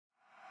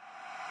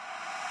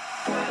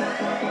Hey,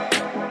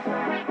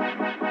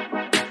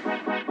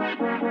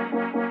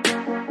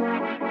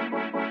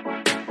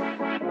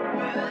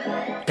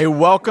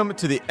 welcome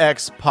to the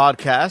X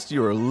Podcast.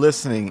 You are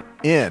listening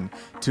in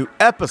to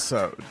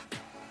episode.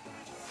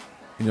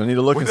 You'll need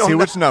to look and see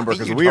which number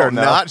because we are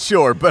not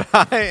sure, but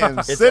I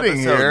am sitting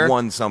here.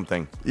 One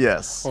something.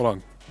 Yes. Hold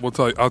on. We'll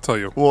tell you. I'll tell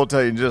you. We'll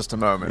tell you in just a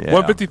moment. Yeah.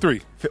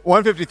 153.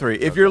 153.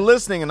 If you're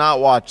listening and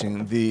not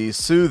watching, the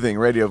soothing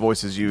radio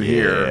voices you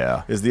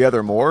hear is the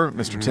other Moore,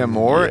 Mr. Tim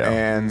Moore,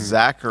 and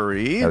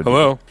Zachary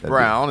Hello.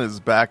 Brown is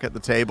back at the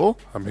table.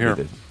 I'm here.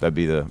 That'd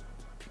be the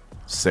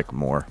sick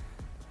Moore.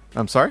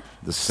 I'm sorry?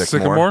 The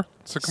Sycamore?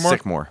 Sycamore?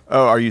 Sycamore.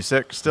 Oh, are you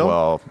sick still?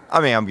 Well,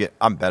 I mean,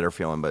 I'm better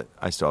feeling, but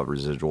I still have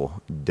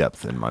residual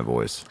depth in my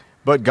voice.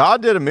 But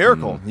God did a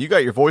miracle. You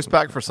got your voice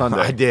back for Sunday.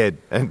 I did,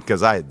 and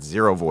because I had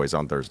zero voice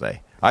on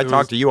Thursday. I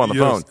talked to you on the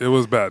phone. It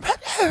was bad.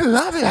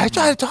 I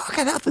tried to talk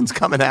and nothing's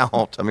coming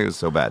out. I mean, it was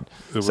so bad.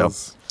 It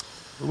was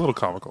a little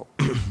comical.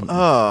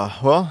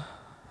 Well,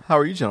 how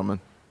are you, gentlemen?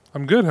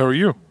 I'm good. How are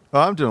you? Oh,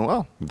 I'm doing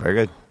well. Very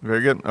good.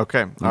 Very good.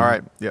 Okay. All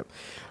right. Yep.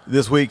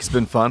 This week's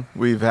been fun.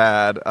 We've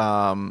had,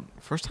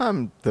 first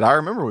time that I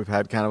remember, we've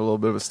had kind of a little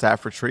bit of a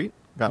staff retreat.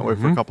 Got away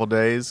for a couple of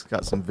days.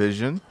 Got some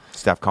vision.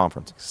 Staff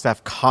conference.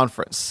 Staff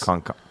conference.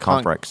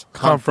 Conference.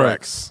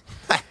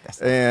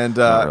 And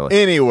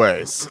really.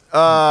 anyways,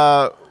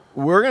 we're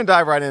going to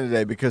dive right in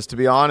today because, to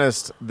be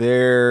honest,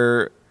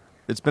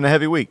 it's been a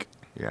heavy week.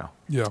 Yeah.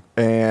 Yeah.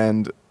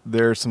 And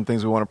there's some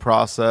things we want to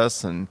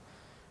process and,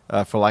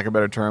 for lack of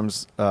better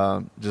terms,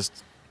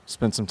 just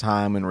spend some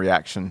time in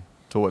reaction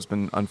to what's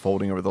been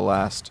unfolding over the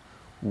last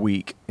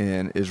week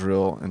in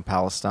Israel and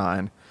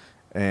Palestine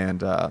and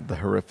the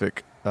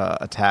horrific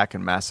attack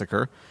and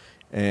massacre,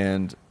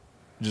 and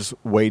just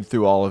wade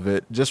through all of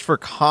it. Just for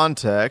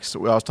context, I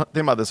was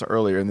thinking about this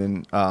earlier, and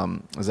then,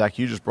 Zach,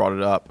 you just brought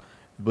it up.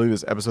 I believe it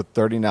was episode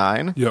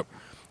 39. Yep.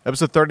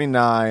 Episode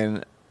 39,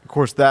 of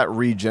course, that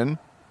region,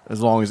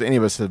 as long as any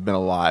of us have been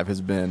alive,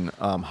 has been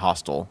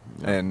hostile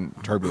and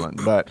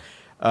turbulent. But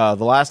the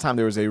last time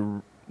there was a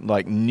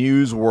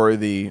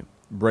newsworthy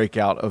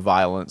breakout of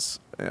violence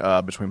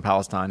between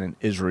Palestine and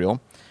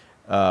Israel,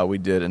 we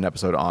did an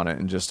episode on it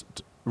and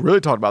just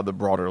really talked about the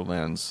broader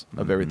lens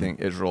of everything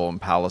Israel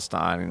and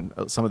Palestine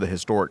and some of the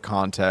historic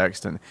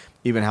context and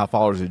even how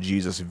followers of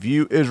Jesus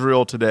view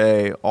Israel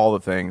today, all the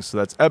things. So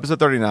that's episode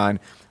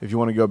 39 if you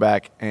want to go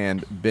back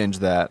and binge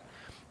that.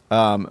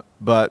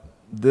 But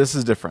this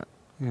is different.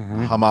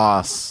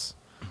 Hamas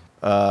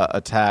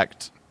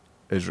attacked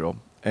Israel,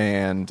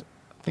 and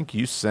I think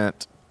you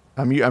sent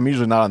I'm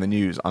usually not on the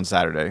news on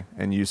Saturday,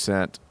 and you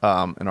sent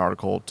an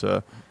article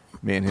to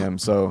me and him.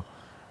 So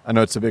I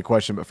know it's a big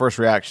question, but first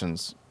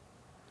reactions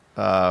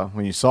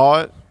when you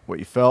saw it, what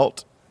you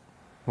felt,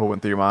 what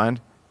went through your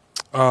mind?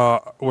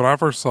 When I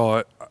first saw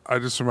it, I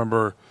just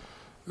remember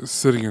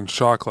sitting in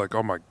shock, like,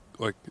 oh my,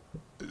 like,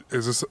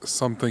 is this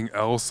something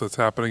else that's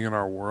happening in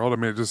our world? I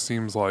mean, it just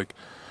seems like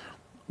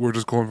we're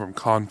just going from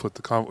conflict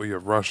to conflict. You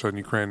have Russia and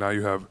Ukraine. Now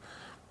you have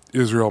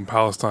Israel and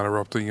Palestine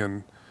erupting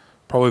in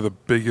probably the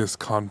biggest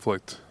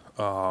conflict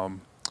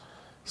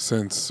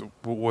since,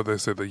 what they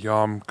say, the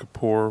Yom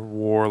Kippur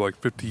War, like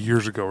 50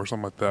 years ago or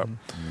something like that.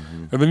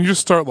 And then you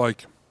just start,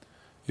 like,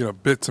 you know,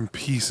 bits and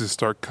pieces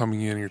start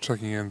coming in. You're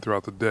checking in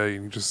throughout the day,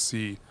 and you just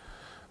see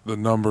the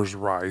numbers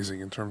rising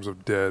in terms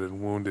of dead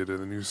and wounded. And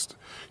then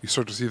you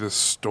start to see the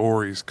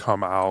stories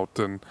come out.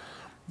 And,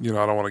 you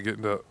know, I don't want to get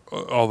into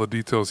all the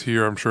details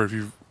here. I'm sure if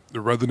you've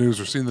read the news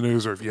or seen the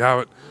news, or if you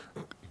haven't,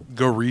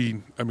 go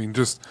read. I mean,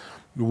 just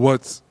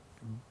what's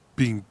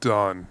being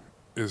done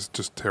is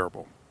just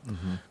terrible.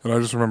 And I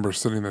just remember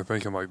sitting there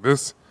thinking, like,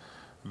 this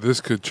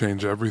could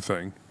change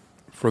everything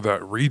for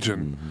that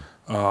region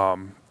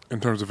in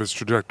terms of its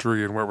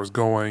trajectory and where it was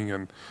going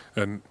and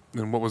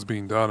what was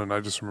being done. And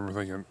I just remember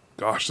thinking,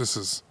 gosh, this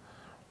is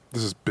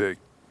big.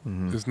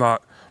 It's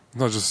not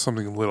just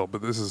something little,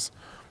 but this is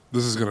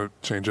going to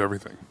change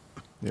everything.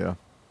 Yeah.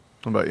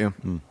 What about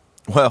you?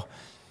 Well,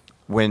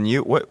 when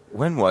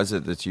was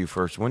it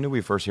that when did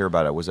we first hear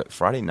about it? Was it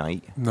Friday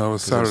night? No, it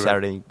was Saturday.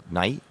 Saturday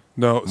night?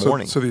 No,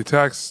 morning. So the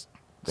attacks...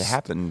 They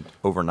happened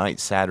overnight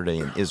Saturday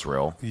in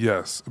Israel.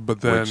 Yes, but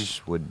then...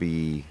 Which would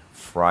be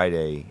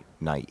Friday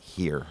night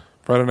here.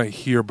 Friday night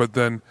here, but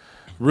then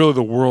really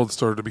the world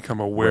started to become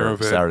aware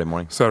of it. Saturday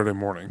morning? Saturday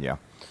morning. Yeah.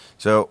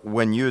 So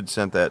when you had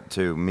sent that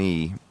to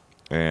me,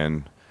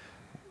 and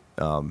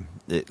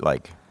it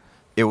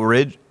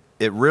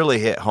really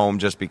hit home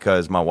just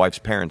because my wife's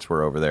parents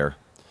were over there.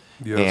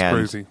 Yeah, it's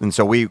crazy. And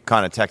so we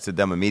kind of texted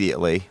them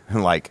immediately,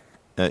 like,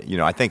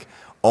 I think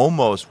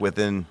almost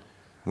within...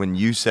 When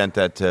you sent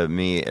that to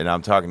me and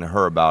I'm talking to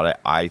her about it,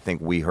 I think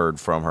we heard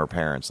from her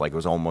parents. Like, it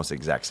was almost the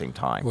exact same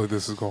time. Like,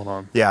 this is going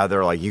on. Yeah,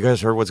 they're like, you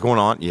guys heard what's going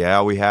on?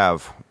 Yeah, we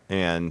have.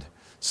 And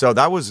so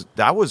that was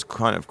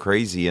kind of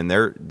crazy. And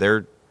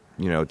they're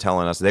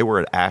telling us they were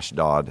at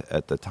Ashdod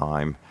at the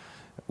time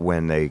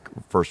when they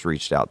first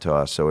reached out to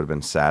us. So it would have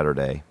been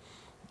Saturday.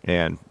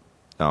 And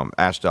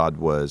Ashdod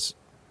was,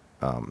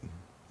 I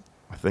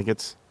think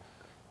it's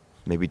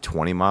maybe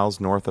 20 miles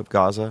north of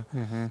Gaza.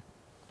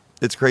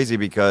 it's crazy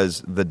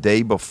because the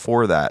day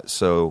before that,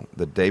 so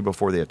the day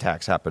before the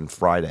attacks happened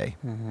Friday,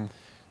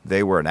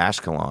 they were in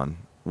Ashkelon,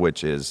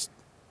 which is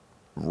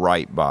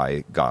right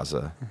by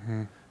Gaza,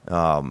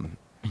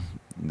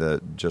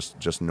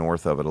 just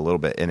north of it a little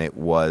bit, and it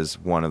was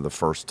one of the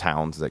first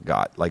towns that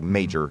got, like,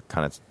 major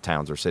kind of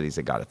towns or cities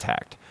that got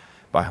attacked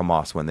by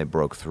Hamas when they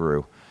broke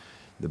through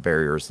the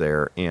barriers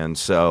there. And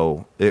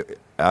so,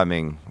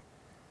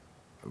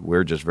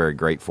 we're just very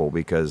grateful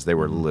because they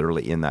were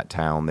literally in that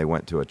town. They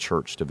went to a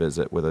church to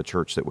visit with a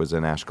church that was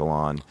in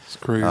Ashkelon. It's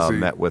crazy.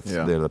 Met with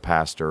the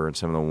pastor and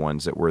some of the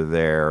ones that were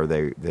there.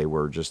 They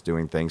were just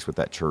doing things with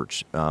that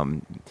church.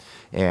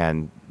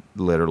 And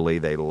literally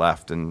they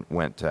left and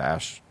went to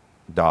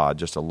Ashdod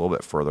just a little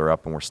bit further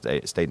up, and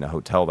stayed in a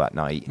hotel that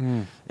night.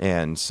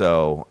 And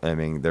so,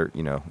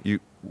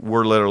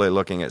 we're literally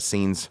looking at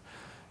scenes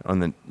on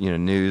the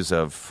news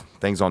of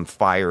things on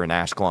fire in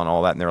Ashkelon,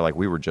 all that, and they're like,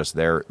 we were just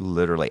there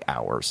literally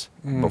hours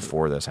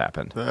before this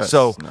happened. That's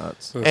so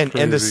nuts. and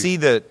to see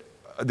that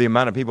the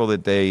amount of people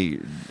that they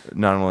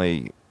not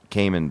only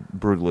came and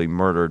brutally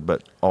murdered,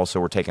 but also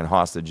were taken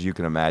hostage. You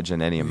can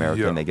imagine any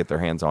American they get their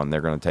hands on,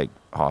 they're going to take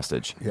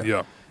hostage.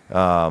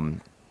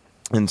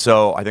 And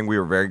so I think we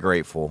were very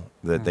grateful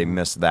that they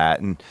missed that.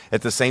 And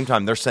at the same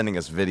time, they're sending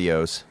us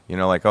videos,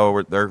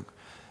 their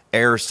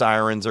air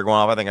sirens are going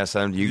off. I think I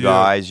sent them to you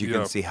guys. You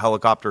can see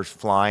helicopters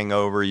flying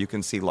over. You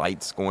can see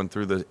lights going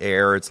through the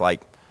air. It's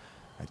like,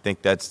 I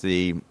think that's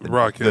the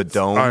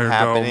dome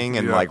happening,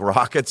 and like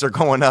rockets are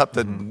going up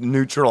to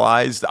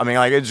neutralize. I mean,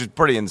 like, it's just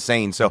pretty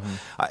insane. So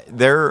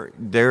they're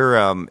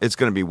it's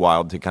going to be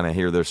wild to kind of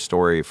hear their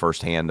story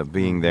firsthand of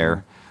being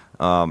there.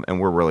 And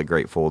we're really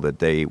grateful that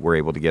they were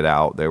able to get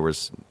out.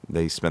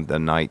 They spent the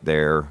night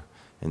there,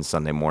 and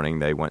Sunday morning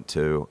they went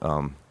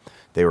to.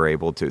 They were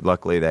able to.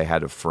 Luckily, they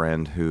had a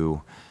friend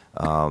who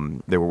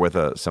they were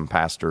with some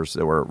pastors.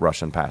 They were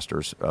Russian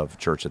pastors of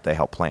church that they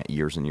helped plant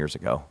years and years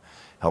ago,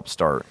 helped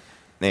start.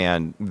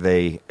 And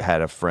they had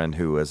a friend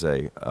who is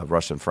a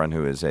Russian friend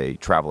who is a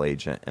travel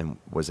agent, and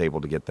was able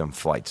to get them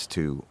flights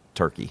to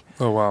Turkey,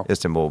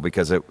 Istanbul,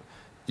 because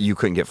you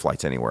couldn't get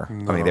flights anywhere.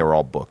 No. I mean, they were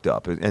all booked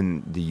up.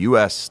 And the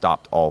U.S.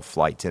 stopped all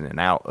flights in and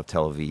out of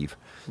Tel Aviv.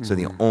 So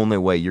the only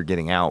way you're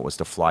getting out was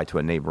to fly to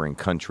a neighboring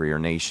country or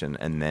nation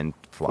and then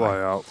fly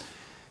out.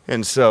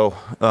 And so,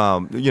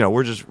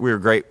 we were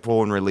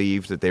grateful and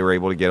relieved that they were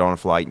able to get on a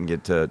flight and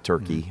get to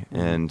Turkey.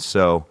 And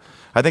so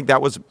I think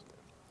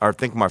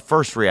my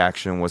first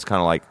reaction was kind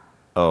of like,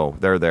 oh,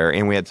 they're there.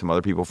 And we had some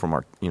other people from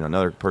our,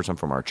 another person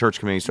from our church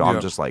community. So I'm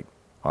just like,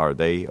 are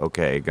they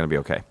okay? Going to be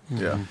okay.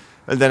 Yeah.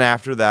 And then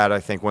after that, I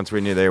think once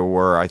we knew they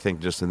were, I think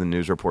just in the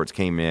news reports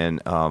came in,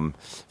 for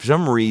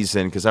some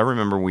reason, because I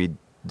remember we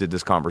did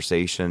this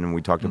conversation and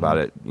we talked about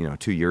it,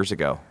 2 years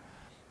ago.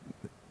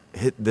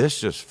 This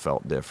just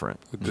felt different,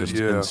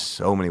 in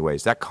so many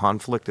ways. That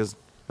conflict is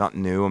not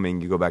new. I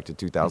mean, you go back to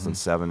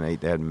 2007, 2008,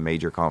 they had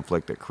major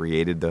conflict that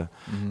created the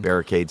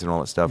barricades and all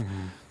that stuff.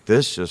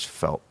 This just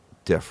felt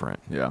different.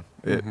 Yeah.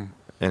 And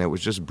it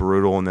was just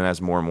brutal. And then as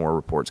more and more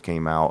reports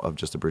came out of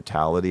just the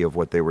brutality of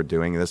what they were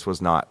doing, this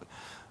was not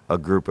a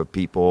group of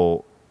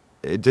people.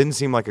 It didn't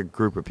seem like a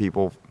group of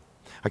people.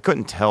 I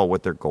couldn't tell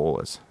what their goal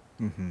is.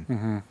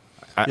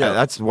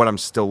 That's what I'm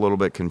still a little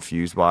bit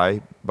confused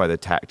by the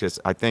tactics.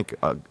 I think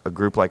a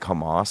group like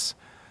Hamas,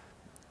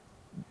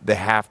 they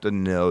have to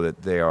know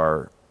that they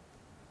are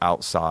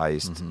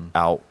outsized,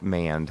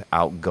 outmanned,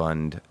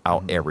 outgunned,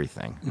 out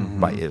everything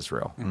by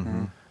Israel.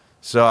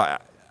 So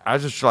I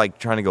just like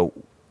trying to go,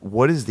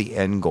 what is the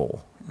end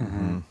goal?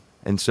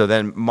 And so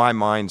then my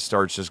mind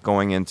starts just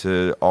going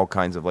into all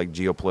kinds of like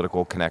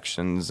geopolitical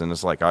connections, and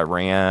it's like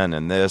Iran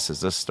and is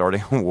this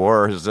starting a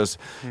war? Is this,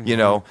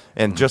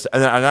 and just,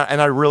 and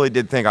I really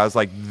did think, I was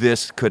like,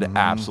 this could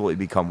absolutely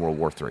become World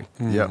War III.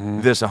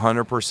 This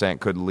 100%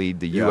 could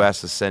lead the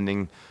U.S. to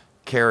sending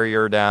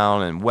carrier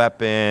down and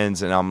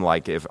weapons. And I'm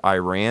like, if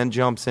Iran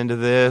jumps into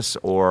this,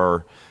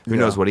 or who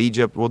knows what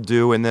Egypt will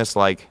do in this,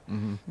 like,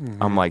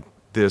 I'm like,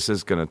 this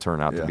is going to turn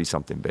out to be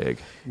something big.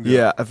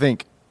 Yeah, I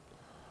think.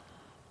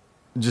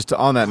 Just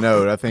on that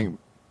note, I think,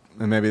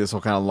 and maybe this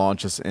will kind of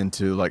launch us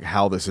into like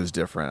how this is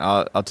different.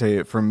 I'll tell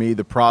you, for me,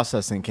 the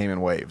processing came in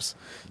waves.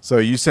 So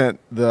you sent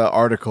the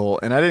article,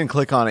 and I didn't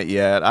click on it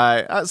yet.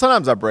 I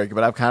sometimes I break it,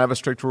 but I have kind of a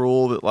strict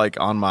rule that, like,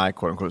 on my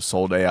quote unquote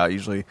soul day, I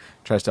usually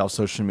try to stay off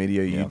social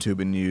media, YouTube,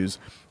 and news.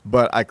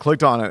 But I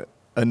clicked on it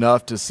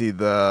enough to see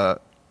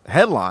the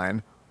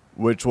headline,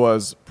 which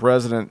was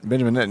President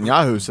Benjamin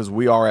Netanyahu says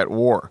we are at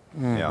war,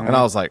 and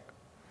I was like,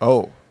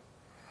 oh,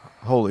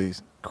 holy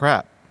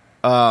crap.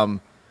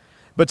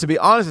 But to be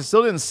honest, it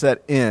still didn't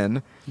set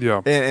in.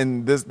 Yeah.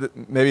 And this,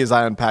 maybe as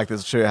I unpack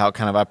this, to show you how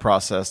kind of I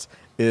processed,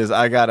 is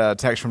I got a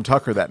text from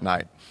Tucker that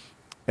night,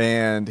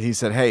 and he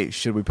said, hey,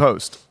 should we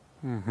post?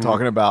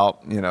 Talking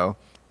about,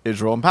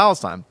 Israel and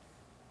Palestine.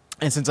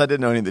 And since I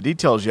didn't know any of the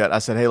details yet, I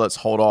said, hey, let's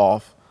hold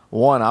off.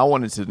 One, I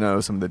wanted to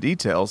know some of the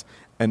details.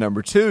 And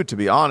number two, to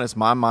be honest,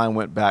 my mind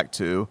went back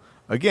to,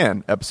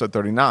 again, episode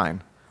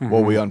 39,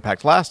 what we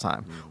unpacked last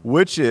time,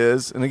 which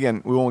is, and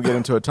again, we won't get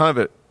into a ton of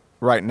it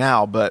right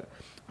now, but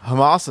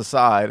Hamas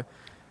aside,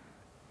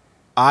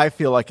 I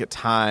feel like at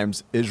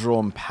times Israel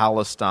and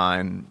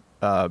Palestine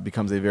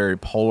becomes a very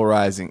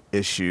polarizing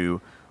issue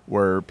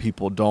where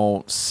people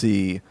don't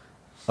see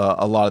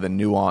a lot of the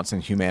nuance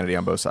and humanity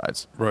on both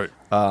sides. Right.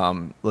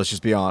 Let's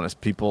just be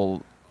honest.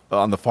 People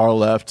on the far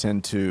left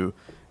tend to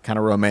kind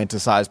of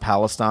romanticize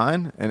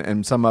Palestine,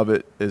 and some of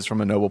it is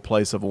from a noble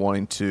place of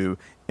wanting to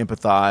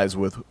empathize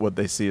with what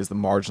they see as the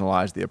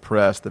marginalized, the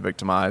oppressed, the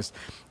victimized.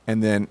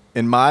 And then,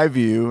 in my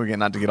view, again,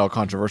 not to get all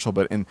controversial,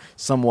 but in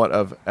somewhat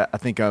of, I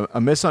think,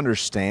 a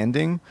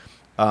misunderstanding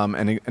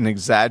and an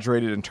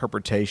exaggerated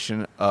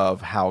interpretation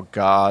of how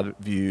God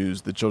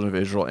views the children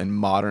of Israel in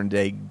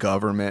modern-day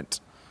government,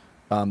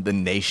 the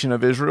nation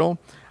of Israel.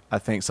 I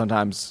think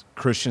sometimes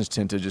Christians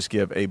tend to just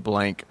give a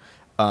blank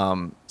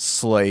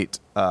slate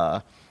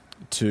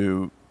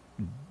to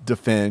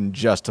defend,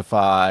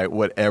 justify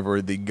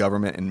whatever the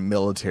government and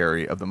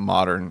military of the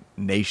modern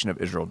nation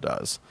of Israel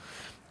does.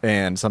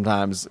 And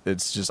sometimes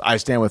it's just, I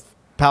stand with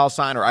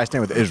Palestine or I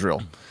stand with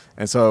Israel.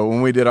 And so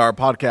when we did our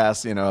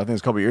podcast, I think it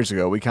was a couple of years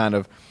ago, we kind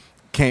of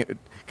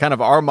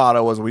our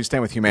motto was we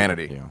stand with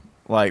humanity. Yeah.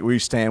 Like we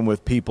stand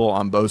with people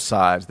on both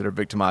sides that are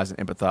victimized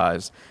and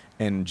empathized,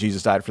 and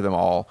Jesus died for them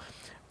all.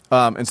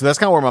 And so that's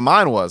kind of where my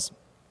mind was.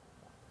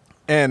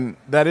 And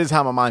that is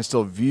how my mind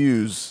still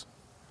views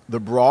the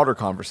broader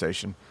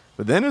conversation.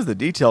 But then as the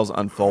details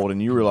unfold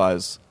and you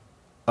realize,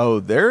 oh,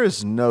 there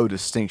is no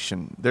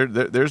distinction.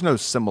 There's no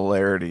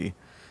similarity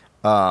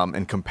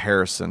in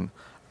comparison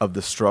of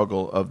the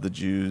struggle of the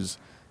Jews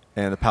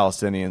and the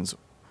Palestinians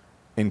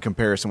in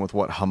comparison with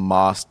what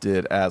Hamas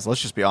did as,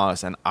 let's just be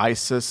honest, an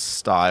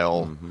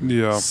ISIS-style,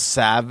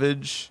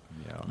 savage,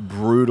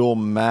 brutal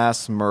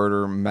mass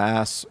murder,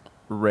 mass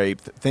rape,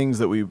 things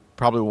that we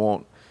probably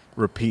won't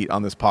repeat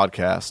on this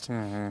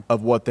podcast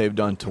of what they've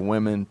done to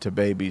women, to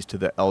babies, to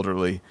the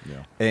elderly.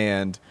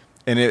 And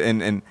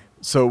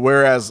so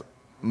whereas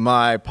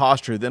my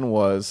posture then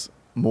was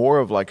more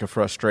of like a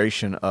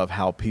frustration of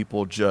how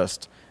people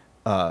just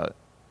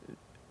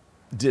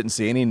didn't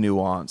see any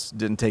nuance,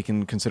 didn't take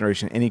into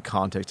consideration any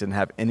context, didn't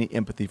have any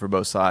empathy for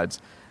both sides.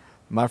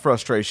 My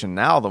frustration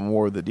now, the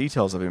more the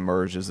details have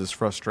emerged, is this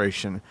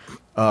frustration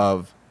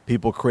of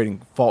people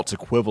creating false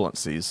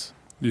equivalencies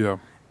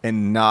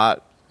and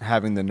not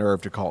having the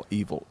nerve to call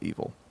evil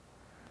evil.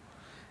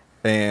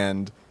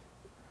 And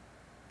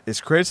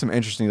it's created some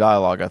interesting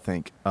dialogue, I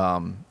think,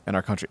 in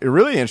our country. It's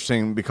really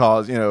interesting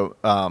because,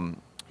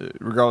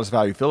 regardless of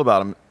how you feel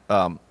about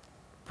him,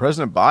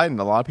 President Biden,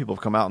 a lot of people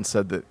have come out and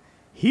said that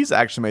he's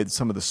actually made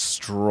some of the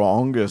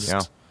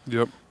strongest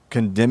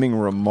condemning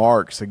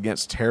remarks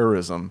against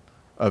terrorism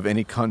of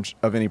any country,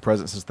 of any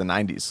president since the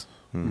 90s.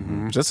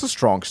 That's a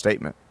strong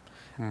statement.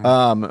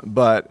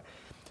 But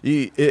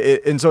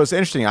and so it's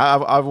interesting.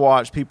 I've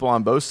watched people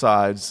on both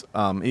sides,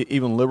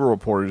 even liberal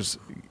reporters.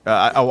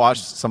 I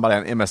watched somebody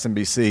on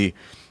MSNBC,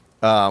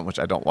 which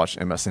I don't watch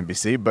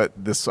MSNBC, but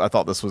I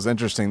thought this was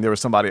interesting. There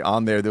was somebody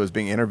on there that was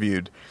being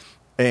interviewed,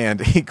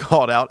 and he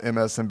called out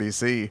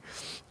MSNBC,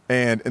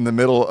 and in the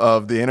middle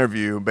of the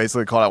interview,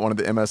 basically called out one of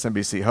the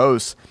MSNBC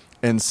hosts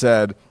and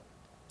said,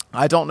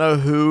 "I don't know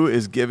who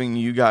is giving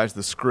you guys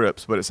the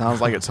scripts, but it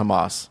sounds like it's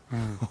Hamas."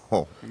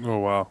 Oh,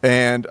 wow.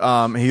 And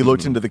he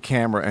looked into the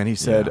camera and he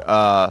said,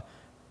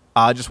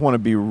 I just want to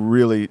be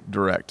really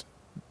direct.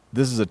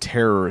 This is a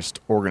terrorist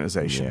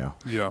organization.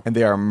 And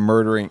they are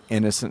murdering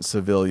innocent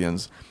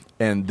civilians,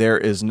 and there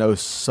is no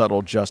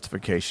subtle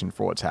justification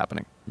for what's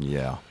happening.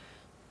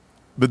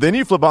 But then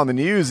you flip on the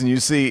news and you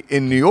see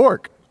in New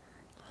York,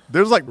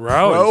 there's like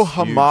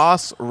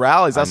pro-Hamas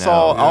rallies. I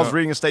was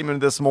reading a statement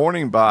this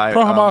morning by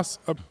pro-Hamas,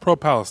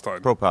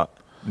 pro-Palestine.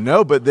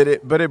 No, but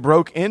it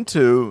broke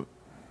into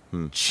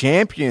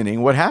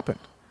championing what happened,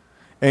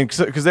 and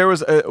because there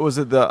was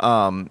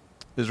the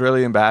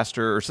Israeli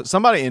ambassador or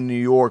somebody in New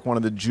York, one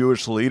of the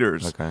Jewish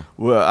leaders.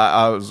 Well,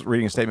 I was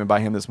reading a statement by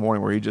him this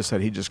morning where he just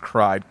said he just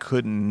cried,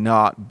 could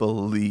not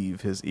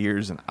believe his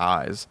ears and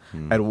eyes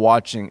at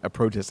watching a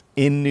protest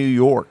in New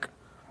York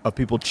of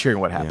people cheering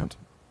what happened.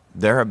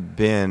 There have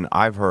been,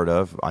 I've heard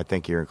of, I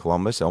think here in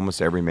Columbus,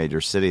 almost every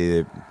major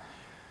city,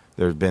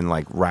 there's been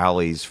like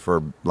rallies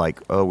for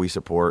like, oh, we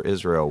support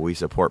Israel, we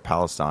support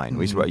Palestine,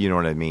 we support, you know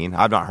what I mean?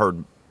 I've not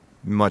heard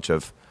much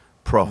of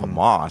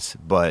pro-Hamas,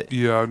 but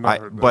I've not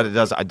heard that. But it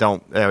does. I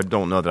don't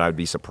know that I'd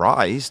be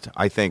surprised.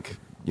 I think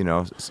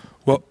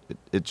well,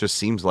 it just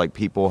seems like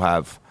people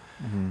have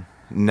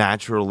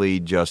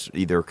naturally just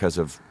either because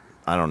of,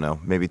 I don't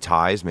know, maybe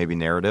ties, maybe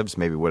narratives,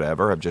 maybe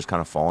whatever, have just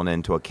kind of fallen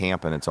into a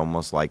camp, and it's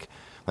almost like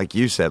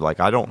you said,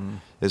 like I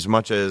don't, as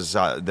much as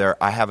I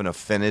have an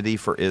affinity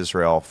for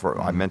Israel.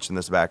 I mentioned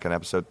this back in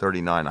episode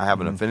 39. I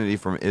have an affinity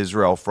from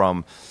Israel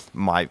from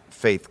my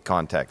faith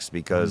context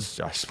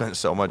because I spent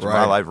so much of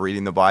my life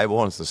reading the Bible,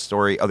 and it's the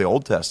story of the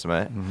Old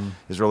Testament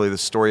is really the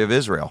story of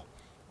Israel,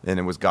 and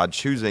it was God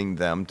choosing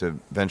them to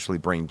eventually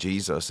bring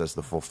Jesus as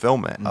the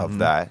fulfillment of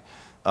that.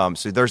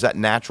 So there's that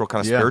natural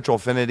kind of spiritual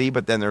affinity,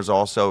 but then there's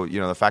also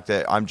the fact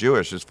that I'm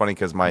Jewish. It's funny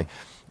because my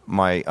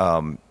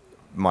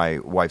my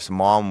wife's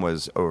mom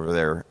was over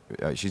there.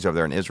 She's over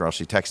there in Israel.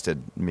 She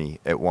texted me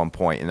at one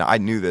point, and I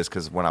knew this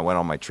because when I went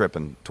on my trip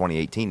in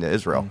 2018 to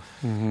Israel,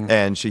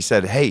 and she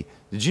said, "Hey,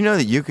 did you know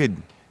that you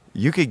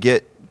could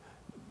get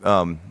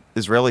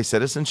Israeli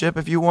citizenship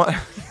if you want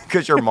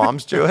because your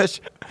mom's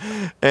Jewish?"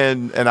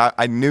 And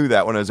I knew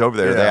that when I was over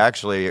there. They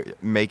actually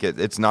make it.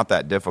 It's not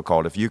that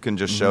difficult if you can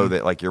just show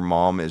that like your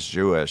mom is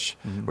Jewish,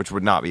 which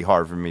would not be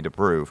hard for me to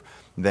prove.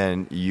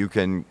 Then you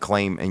can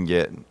claim and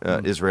get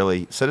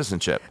Israeli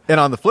citizenship. And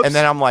on the flip and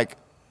then I'm like,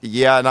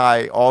 yeah, and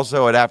I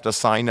also would have to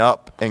sign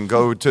up and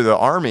go to the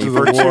army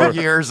for 2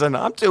 years, and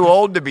I'm too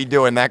old to be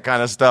doing that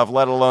kind of stuff,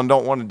 let alone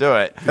don't want to do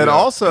it. And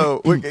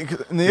also, and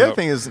the other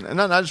thing is,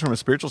 not just from a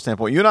spiritual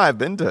standpoint, you and I have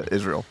been to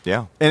Israel.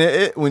 Yeah.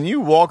 And when you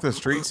walk the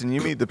streets and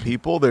you meet the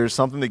people, there's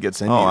something that gets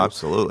in you. Oh,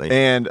 absolutely.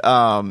 And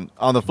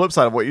on the flip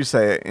side of what you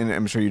say, and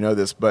I'm sure you know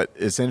this, but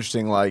it's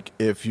interesting, like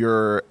if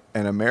you're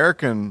an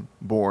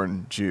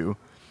American-born Jew,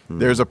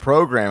 there's a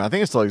program, I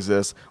think it still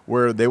exists,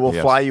 where they will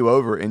fly you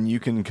over and you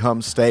can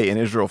come stay in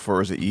Israel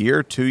for, is it a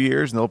year, 2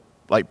 years, and they'll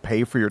like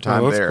pay for your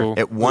time there. Cool.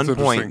 At one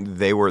point,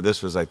 they were,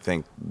 this was, I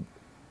think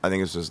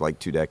this was like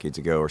 2 decades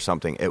ago or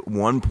something. At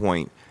one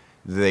point,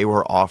 they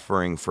were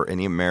offering for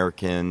any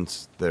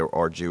Americans that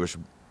are Jewish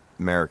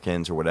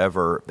Americans or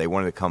whatever, they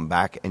wanted to come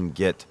back and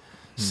get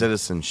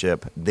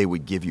citizenship, they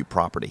would give you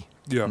property.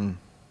 Yeah.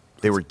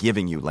 They were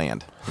giving you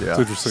land. It's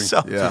interesting.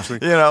 So, It's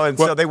interesting.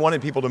 so they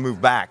wanted people to move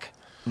back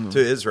to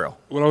Israel.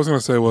 What I was going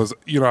to say was,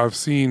 I've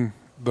seen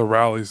the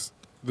rallies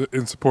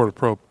in support of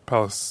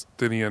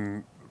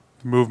pro-Palestinian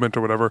movement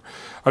or whatever.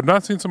 I've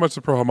not seen so much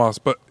the pro-Hamas,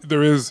 but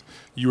there is,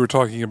 you were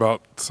talking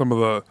about some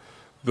of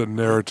the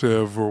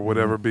narrative or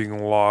whatever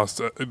being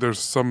lost. There's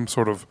some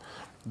sort of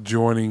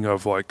joining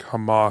of like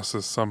Hamas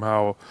as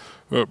somehow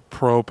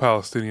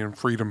pro-Palestinian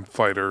freedom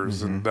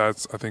fighters, and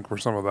that's, I think, where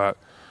some of that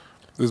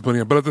is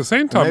putting it. But at the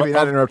same time, maybe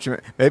not interrupt you.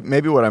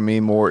 Maybe what I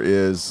mean more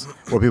is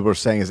what people are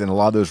saying is in a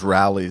lot of those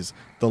rallies,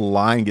 the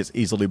line gets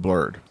easily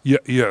blurred. Yeah,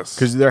 yes,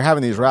 because they're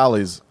having these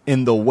rallies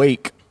in the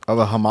wake of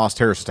a Hamas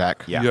terrorist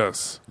attack. Yeah.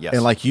 Yes.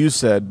 And like you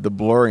said, the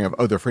blurring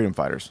of they're freedom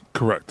fighters.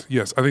 Correct.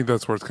 Yes, I think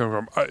that's where it's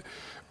coming from.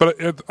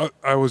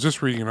 I was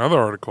just reading another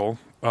article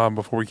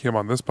before we came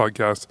on this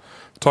podcast,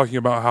 talking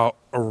about how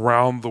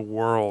around the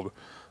world,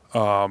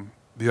 the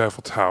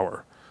Eiffel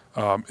Tower.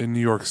 In New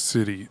York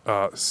City,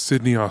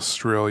 Sydney,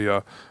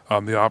 Australia,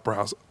 the Opera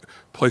House,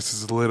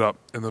 places lit up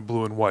in the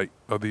blue and white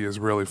of the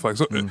Israeli flag.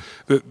 So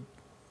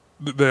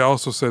they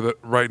also say that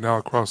right now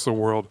across the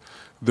world,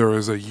 there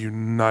is a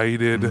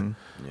united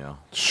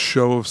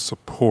show of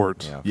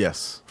support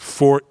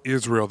for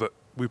Israel that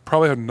we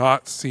probably have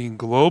not seen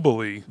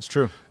globally It's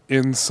true.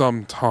 in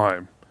some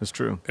time. It's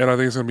true. And I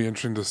think it's going to be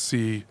interesting to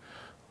see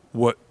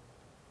what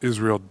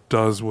Israel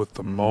does with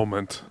the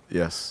moment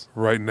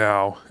right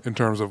now in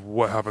terms of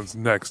what happens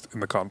next in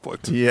the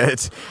conflict. Yeah,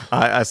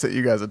 I sent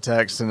you guys a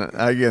text, and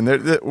again,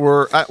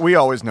 we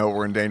always know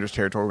we're in dangerous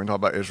territory when we talk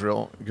about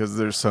Israel because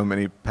there's so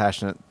many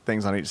passionate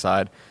things on each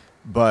side.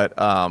 But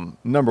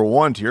number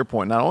one, to your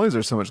point, not only is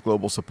there so much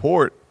global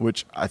support,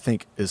 which I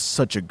think is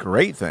such a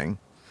great thing,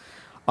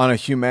 on a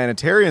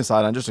humanitarian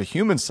side, on just a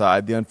human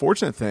side, the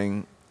unfortunate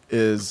thing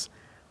is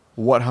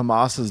what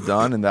Hamas has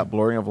done in that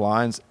blurring of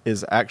lines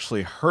is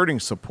actually hurting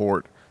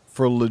support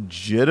for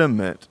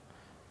legitimate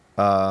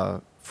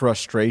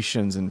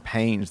frustrations and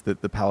pains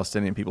that the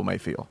Palestinian people may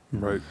feel.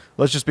 Right.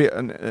 Let's just be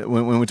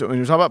when we talk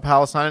about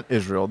Palestine and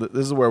Israel,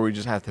 this is where we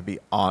just have to be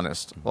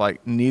honest.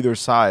 Like neither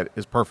side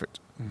is perfect,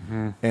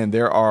 and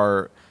there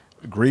are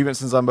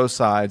grievances on both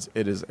sides.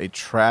 It is a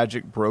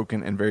tragic,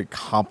 broken, and very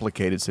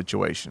complicated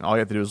situation. All you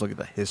have to do is look at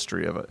the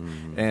history of it,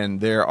 and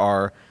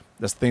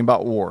that's the thing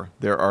about war.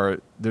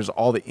 There's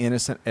all the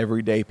innocent,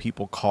 everyday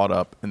people caught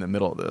up in the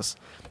middle of this.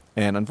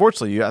 And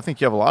unfortunately, I think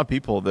you have a lot of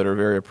people that are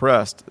very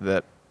oppressed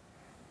that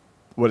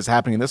what is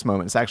happening in this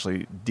moment is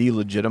actually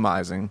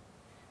delegitimizing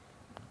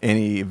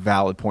any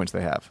valid points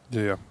they have.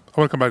 Yeah. I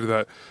want to come back to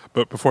that.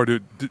 But before I do,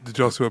 did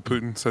you all see what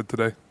Putin said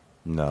today?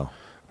 No.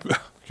 I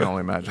can only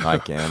imagine. I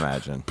can't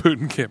imagine.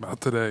 Putin came out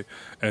today,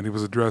 and he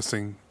was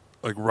addressing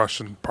like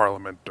Russian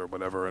parliament or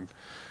whatever. And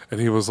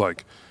he was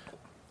like,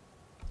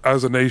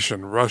 as a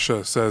nation,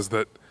 Russia says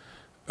that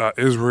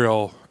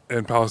Israel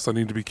and Palestine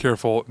need to be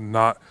careful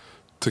not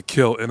to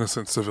kill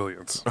innocent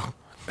civilians.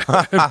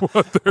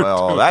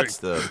 Well, that's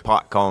the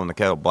pot calling the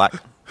kettle black.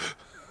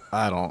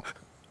 I don't.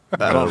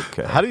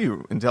 Okay. How do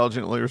you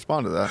intelligently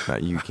respond to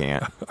that? You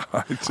can't.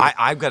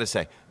 I've got to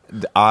say,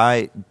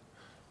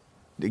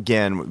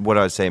 again, what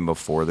I was saying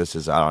before, this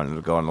is, I don't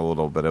know, going a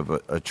little bit of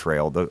a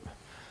trail.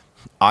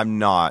 I'm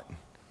not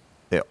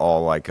at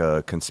all like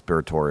a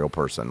conspiratorial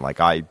person.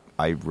 Like I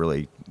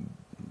really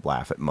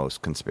laugh at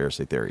most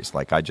conspiracy theories.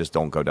 Like I just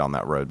don't go down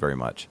that road very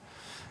much.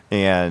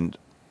 And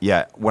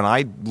yeah, when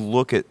I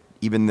look at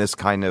even this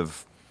kind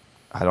of,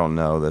 I don't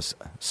know, this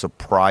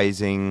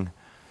surprising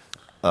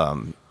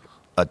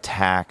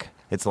attack,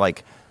 it's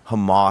like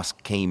Hamas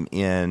came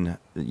in,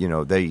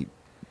 they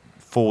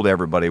fooled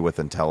everybody with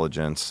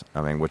intelligence,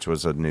 which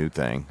was a new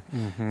thing,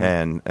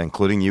 and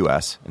including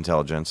U.S.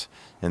 intelligence.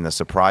 And the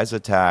surprise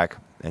attack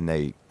and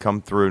they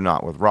come through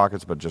not with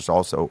rockets, but just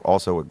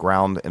also with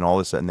ground and all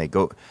this. And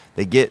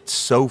they get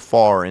so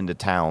far into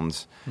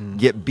towns,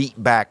 get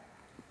beat back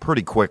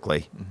pretty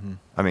quickly.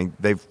 I mean,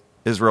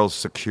 Israel's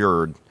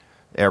secured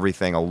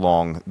everything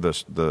along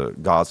the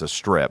Gaza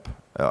Strip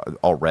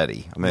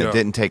already. I mean, it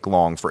didn't take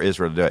long for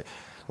Israel to do it.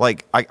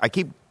 Like I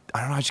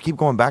just keep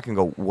going back and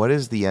go, what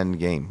is the end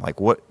game? Like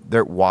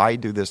why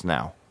do this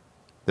now?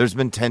 There's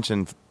been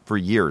tension for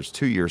years,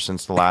 2 years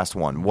since the last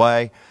one.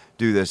 Why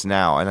do this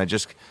now? And I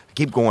just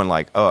keep going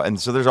like, and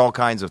so there's all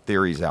kinds of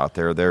theories out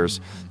there.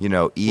 There's,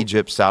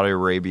 Egypt, Saudi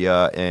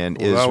Arabia,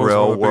 and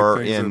Israel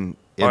were in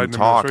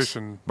talks.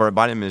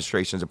 Biden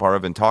administration is a part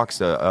of in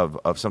talks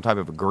of some type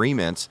of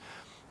agreements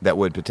that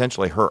would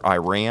potentially hurt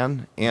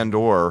Iran and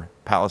or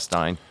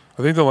Palestine.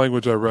 I think the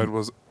language I read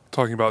was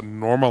talking about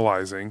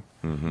normalizing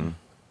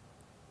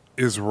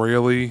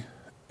Israeli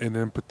and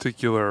in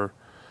particular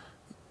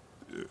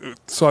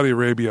Saudi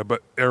Arabia,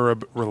 but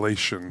Arab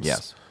relations.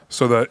 Yes.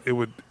 So that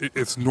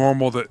it's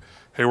normal that,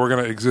 hey, we're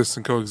going to exist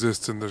and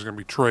coexist, and there's going to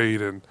be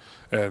trade and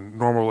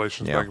normal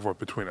relations back and forth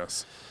between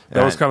us.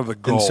 That was kind of the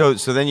goal. And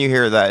so then you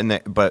hear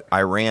that, but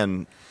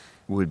Iran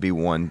would be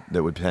one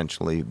that would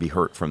potentially be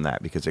hurt from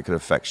that because it could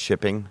affect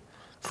shipping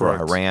for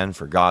Iran,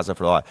 for Gaza,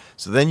 for a lot.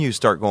 So then you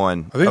start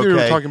going. I think they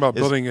were talking about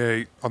building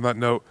on that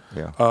note,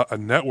 a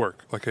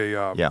network, like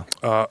a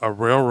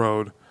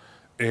railroad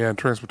and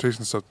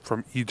transportation stuff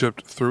from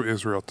Egypt through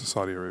Israel to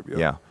Saudi Arabia.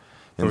 Yeah.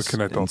 That would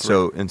connect all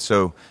three.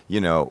 So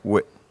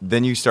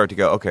then you start to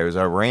go, okay, it was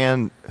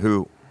Iran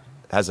who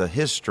has a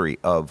history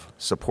of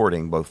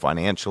supporting both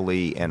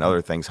financially and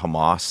other things,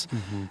 Hamas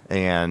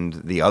and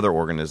the other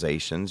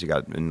organizations. You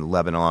got in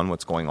Lebanon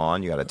what's going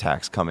on. You got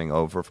attacks coming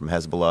over from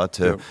Hezbollah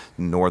to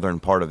northern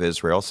part of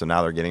Israel. So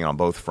now they're getting on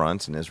both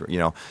fronts in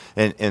Israel,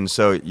 and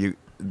so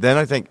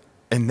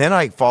then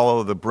I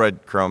follow the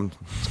breadcrumb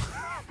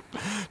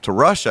to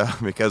Russia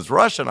because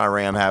Russia and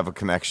Iran have a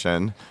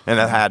connection and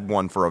have had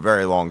one for a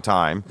very long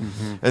time.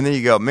 And then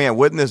you go, man,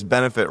 wouldn't this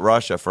benefit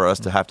Russia for us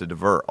to have to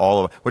divert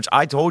all of it? Which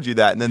I told you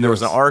that. And then there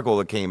was an article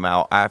that came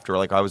out after,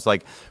 like I was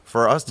like,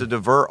 for us to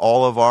divert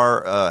all of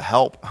our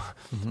help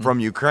from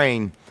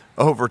Ukraine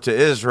over to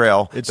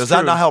Israel, does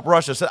that not help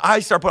Russia? So I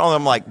start putting on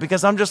them like,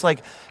 because I'm just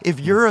like, if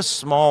you're a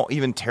small,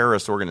 even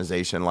terrorist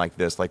organization like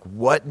this, like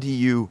what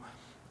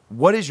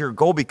is your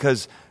goal?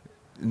 Because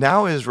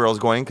now Israel's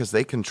going because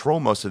they control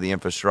most of the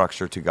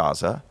infrastructure to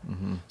Gaza.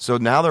 So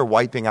now they're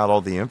wiping out all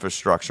the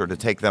infrastructure to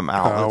take them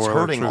out. It's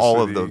hurting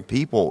all of the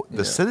people,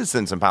 the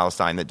citizens in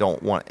Palestine that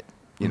don't want,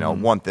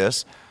 want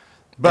this.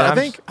 But and I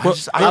think I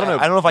don't know.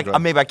 I don't know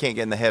if maybe I can't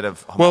get in the head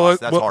of Hamas.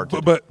 That's hard to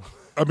do. But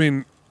I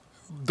mean,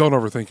 don't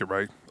overthink it,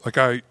 right? Like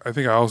I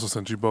think I also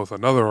sent you both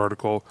another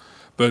article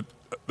that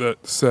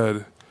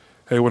said,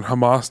 hey, when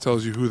Hamas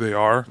tells you who they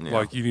are,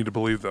 like you need to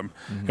believe them.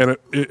 And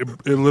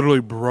it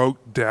literally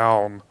broke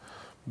down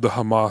the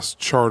Hamas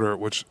charter,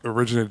 which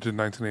originated in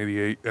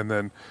 1988, and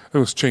then it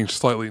was changed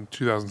slightly in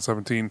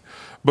 2017.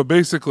 But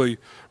basically,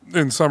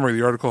 in summary,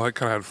 the article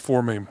kind of had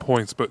four main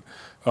points. But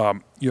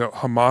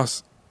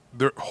Hamas,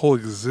 their whole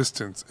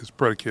existence is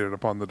predicated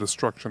upon the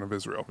destruction of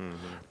Israel.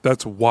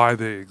 That's why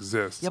they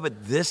exist. Yeah,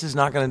 but this is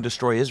not going to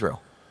destroy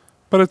Israel.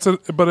 But it's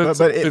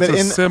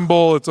a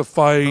symbol. It's a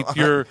fight.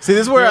 See, this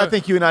is where I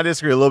think you and I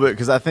disagree a little bit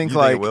because I think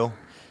think it will?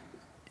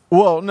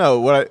 Well,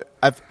 no,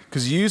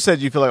 because you said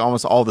you feel like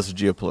almost all this is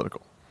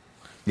geopolitical.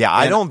 Yeah,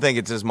 I don't think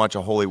it's as much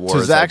a holy war.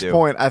 To Zach's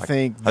point, I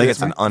think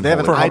it's an unholy. They have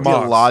an For Hamas.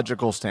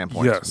 ideological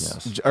standpoint,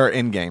 Yes. or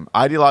in game,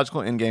 ideological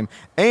in game,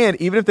 and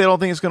even if they don't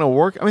think it's going to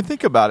work, I mean,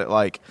 think about it.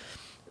 Like,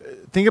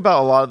 think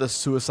about a lot of the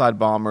suicide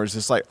bombers.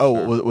 It's like,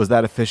 was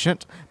that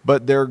efficient?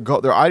 But their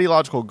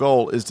ideological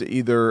goal is to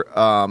either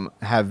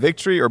have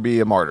victory or be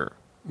a martyr.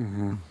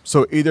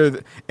 So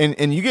either,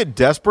 and you get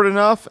desperate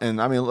enough,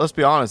 and I mean, let's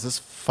be honest, this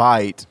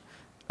fight.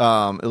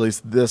 At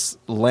least this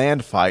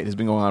land fight has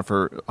been going on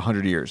for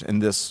 100 years in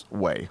this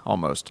way,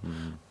 almost.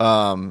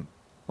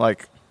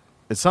 Like,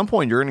 at some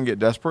point, you're going to get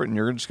desperate and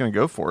you're just going to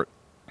go for it.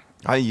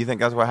 You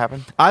think that's what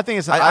happened? I think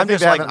it's. I'm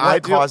just like,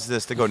 what caused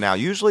this to go now?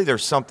 Usually,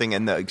 there's something,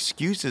 and the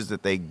excuses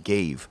that they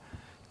gave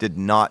did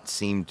not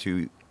seem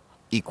to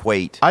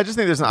equate. I just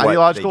think there's an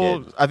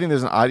ideological. I think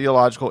there's an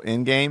ideological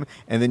end game,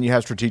 and then you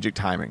have strategic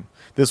timing.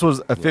 This was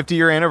a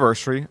 50-year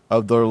anniversary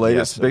of the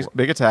latest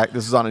big attack.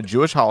 This is on a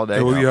Jewish holiday.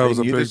 It was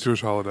a big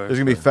Jewish holiday. There's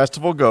going to be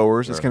festival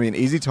goers. It's going to be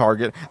an easy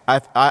target.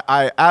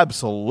 I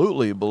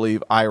absolutely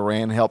believe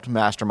Iran helped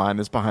mastermind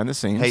this behind the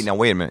scenes. Hey, now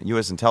wait a minute.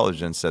 U.S.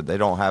 intelligence said they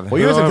don't have.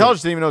 Well, U.S.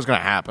 intelligence didn't even know it was going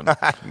to happen.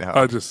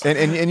 No.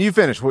 And you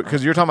finish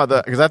because you're talking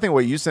about because I think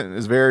what you said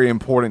is very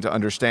important to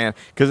understand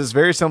because it's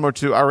very similar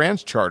to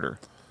Iran's charter.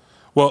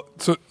 Well,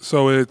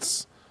 so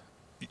it's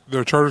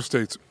their charter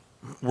states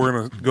we're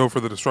going to go for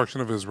the destruction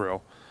of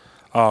Israel.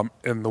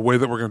 And the way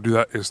that we're going to do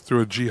that is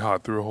through a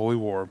jihad, through a holy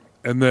war.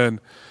 And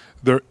then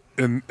there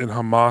in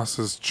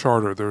Hamas's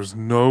charter, there's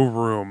no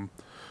room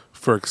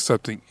for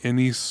accepting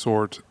any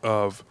sort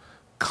of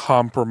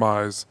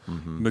compromise,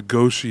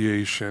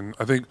 negotiation.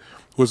 I think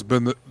what's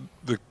been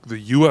the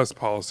U.S.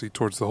 policy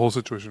towards the whole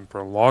situation for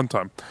a long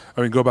time.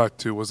 I mean, go back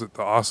to, was it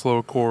the Oslo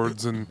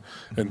Accords, and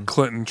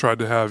Clinton tried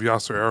to have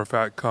Yasser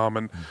Arafat come,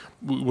 and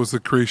was the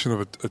creation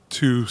of a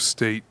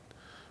two-state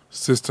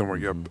system where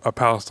you have a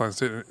Palestine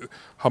state.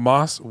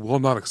 Hamas will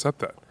not accept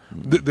that.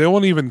 They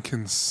won't even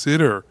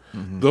consider.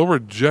 They'll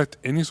reject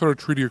any sort of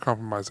treaty or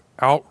compromise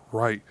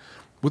outright.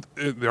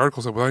 The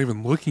article said without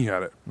even looking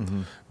at it,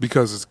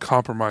 because it's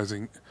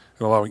compromising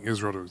and allowing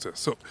Israel to exist.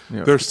 So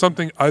there's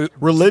something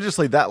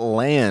religiously, that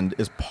land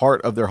is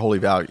part of their holy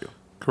value.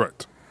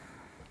 Correct.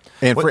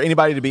 And for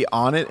anybody to be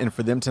on it and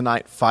for them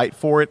tonight fight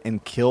for it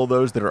and kill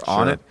those that are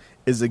on it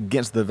is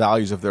against the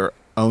values of their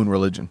own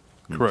religion.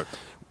 Correct.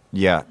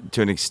 Yeah,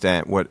 to an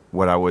extent. What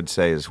I would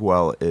say as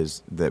well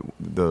is that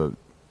the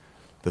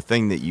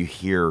thing that you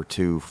hear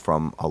too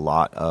from a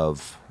lot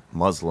of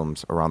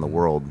Muslims around the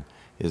world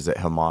is that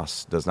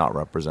Hamas does not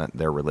represent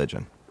their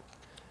religion.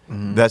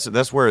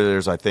 That's where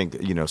there's, I think,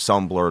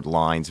 some blurred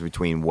lines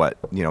between what,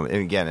 and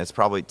again, it's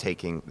probably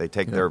they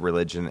take their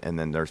religion, and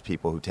then there's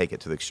people who take it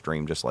to the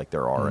extreme, just like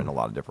there are in a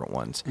lot of different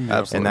ones.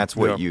 Absolutely. And that's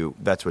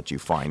what you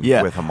find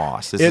with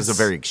Hamas. This is a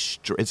very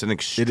it's an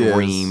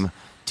extreme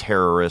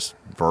terrorist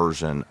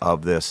version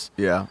of this.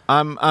 Yeah.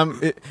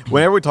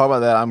 Whenever we talk about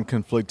that, I'm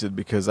conflicted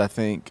because I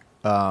think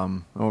I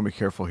want to be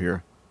careful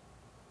here.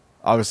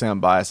 Obviously, I'm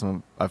biased.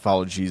 I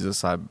follow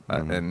Jesus,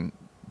 and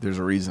there's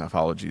a reason I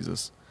follow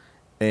Jesus.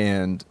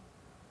 And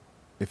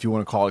if you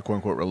want to call it, quote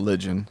unquote,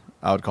 religion,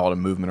 I would call it a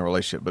movement or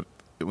relationship. But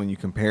when you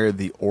compare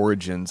the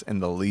origins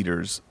and the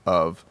leaders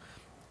of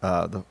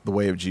the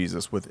way of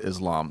Jesus with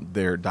Islam,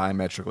 they're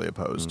diametrically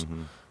opposed.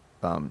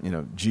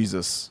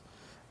 Jesus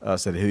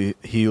said,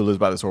 he who lives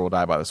by the sword will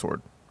die by the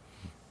sword.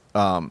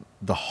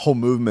 The whole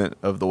movement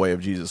of the way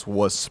of Jesus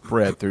was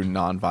spread through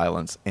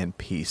nonviolence and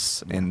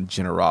peace and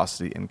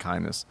generosity and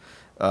kindness.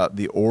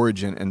 The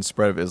origin and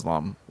spread of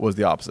Islam was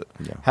the opposite.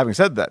 Yeah. Having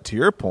said that, to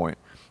your point,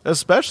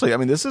 especially, I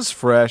mean, this is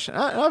fresh.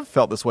 I've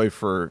felt this way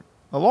for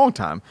a long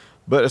time,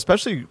 but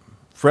especially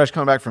fresh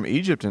coming back from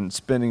Egypt and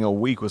spending a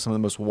week with some of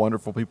the most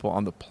wonderful people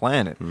on the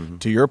planet.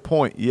 To your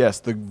point, yes,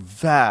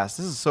 this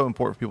is so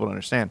important for people to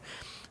understand.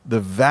 The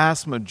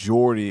vast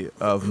majority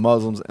of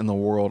Muslims in the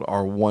world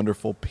are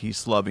wonderful,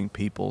 peace-loving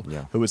people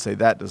who would say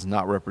that does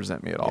not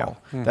represent me at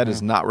all. That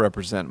does not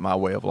represent my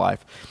way of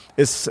life.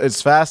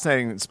 It's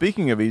fascinating.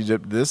 Speaking of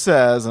Egypt, this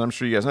says, and I'm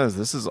sure you guys know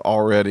this is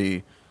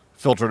already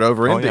filtered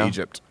over into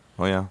Egypt.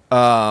 Oh, yeah.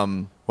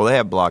 Well, they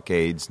have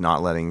blockades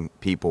not letting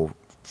people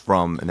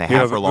from, and they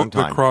have for a long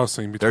time. The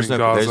crossing between Gaza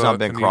there's not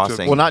been and crossing.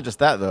 Egypt. Well, not just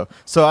that, though.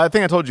 So I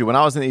think I told you, when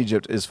I was in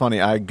Egypt, it's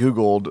funny, I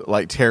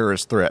Googled,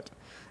 terrorist threat.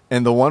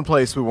 And the one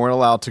place we weren't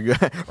allowed to go,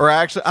 or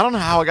actually, I don't know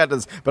how I got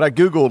this, but I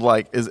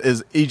Googled,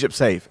 is Egypt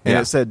safe? And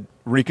it said,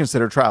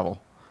 reconsider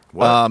travel.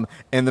 And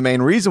the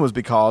main reason was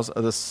because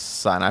of the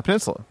Sinai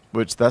Peninsula,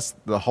 which that's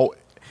the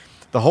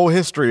whole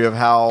history of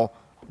how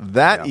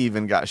that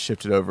even got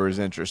shifted over is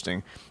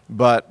interesting.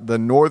 But the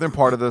northern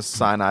part of the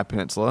Sinai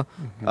Peninsula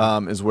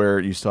is where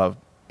you still have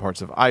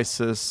parts of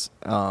ISIS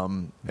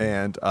and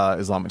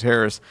Islamic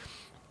terrorists.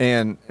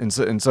 And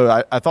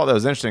so I thought that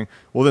was interesting.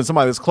 Well, then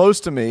somebody that's close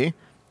to me,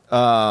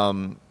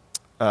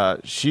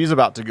 she's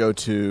about to go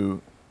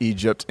to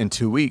Egypt in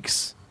 2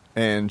 weeks,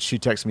 and she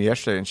texted me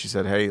yesterday and she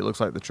said, "Hey, it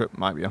looks like the trip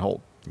might be on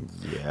hold."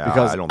 Yeah,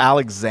 because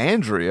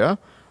Alexandria,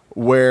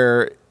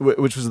 where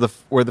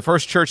the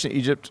first church in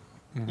Egypt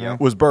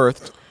was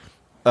birthed,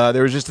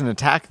 there was just an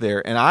attack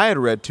there, and I had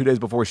read 2 days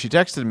before she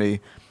texted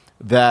me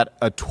that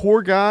a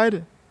tour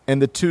guide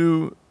and the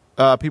two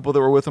people that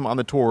were with him on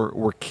the tour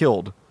were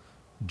killed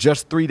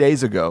just 3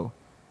 days ago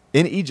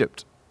in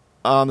Egypt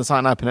on the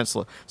Sinai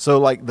Peninsula. So,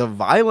 the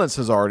violence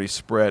has already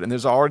spread, and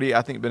there's already,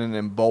 I think, been an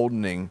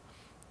emboldening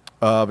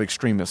of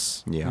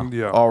extremists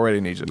already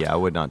in Egypt. Yeah, I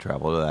would not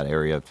travel to that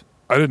area.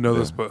 I didn't know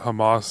this, but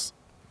Hamas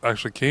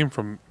actually came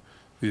from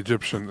the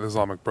Egyptian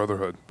Islamic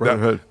Brotherhood.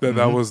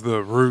 That was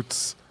the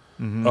roots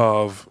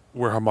of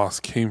where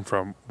Hamas came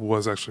from,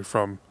 was actually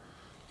from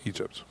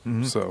Egypt.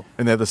 So,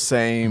 and they have the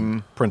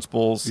same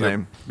principles.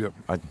 Same.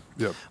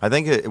 Yep. I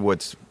think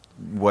what's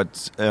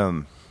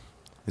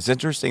it's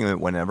interesting that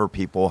whenever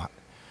people,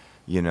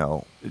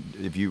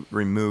 if you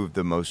remove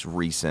the most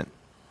recent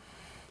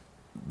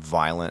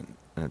violent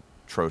and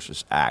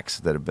atrocious acts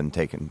that have been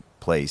taking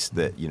place,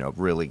 that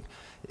really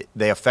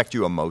they affect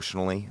you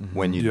emotionally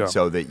when you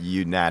so that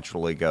you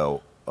naturally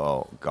go,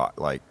 oh God,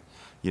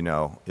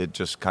 it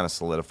just kind of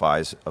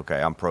solidifies.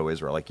 Okay, I'm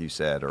pro-Israel, like you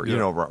said, or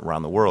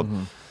around the world.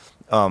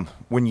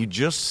 When you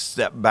just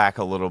step back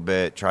a little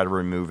bit, try to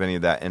remove any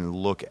of that, and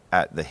look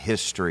at the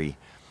history,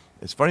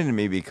 it's funny to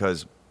me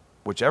because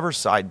whichever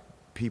side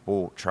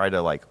people try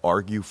to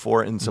argue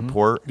for and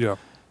support,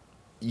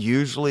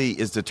 usually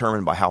is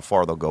determined by how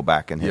far they'll go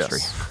back in history.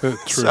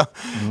 True.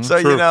 So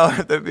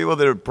the people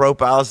that are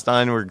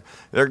pro-Palestine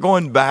they're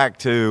going back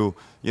to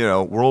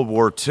World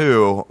War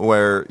II,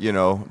 where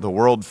the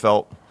world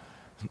felt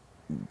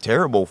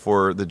terrible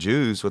for the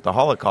Jews with the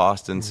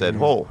Holocaust and said,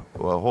 "Oh,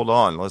 well, hold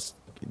on,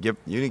 you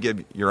need to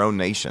get your own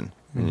nation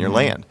and your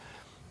land."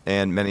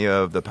 and many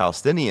of the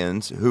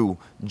Palestinians who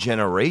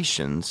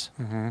generations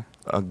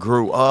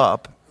grew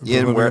up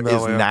in where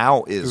is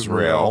now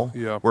Israel,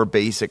 were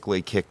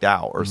basically kicked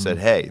out or said,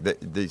 "Hey,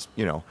 these,"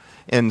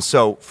 and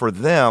so for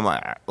them,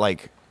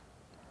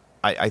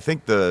 I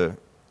think the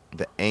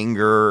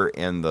anger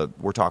and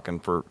we're talking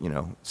for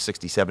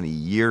 60, 70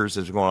 years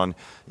is going on,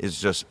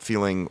 is just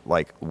feeling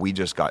like we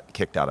just got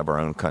kicked out of our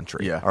own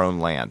country, our own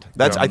land.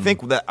 That's I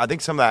think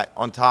some of that,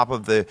 on top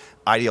of the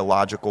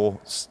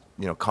ideological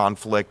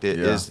conflict,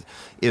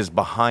 is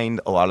behind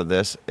a lot of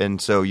this. And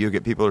so you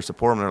get people who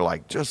support them, and they're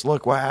like, just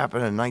look what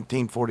happened in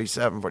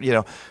 1947,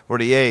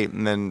 48.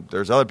 And then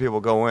there's other people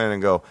go in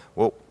and go,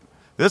 well,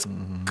 this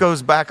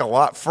goes back a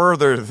lot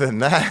further than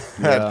that.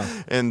 Yeah.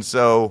 And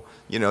so,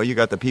 you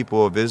got the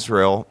people of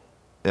Israel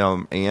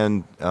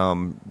and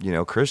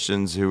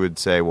Christians who would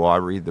say, well, I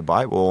read the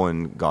Bible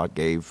and God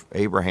gave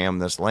Abraham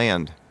this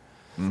land.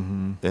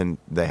 And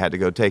they had to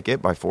go take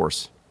it by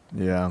force.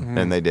 Yeah.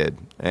 And they did.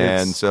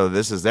 And so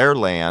this is their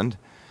land.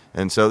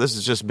 And so this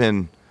has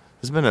been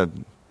a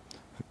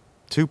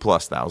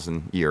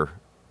 2,000+ year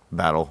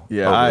battle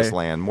over this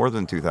land, more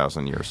than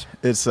 2,000 years.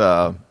 It's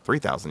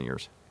 3,000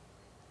 years.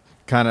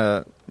 Kind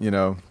of,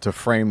 to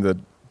frame the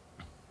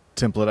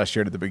template I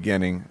shared at the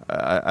beginning,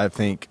 I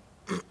think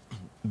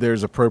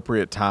there's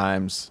appropriate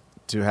times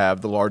to have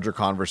the larger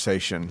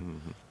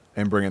conversation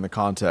and bring in the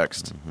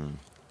context,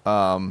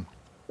 while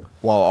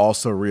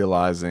also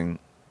realizing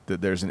that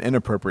there's an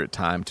inappropriate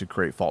time to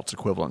create false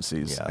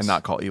equivalencies and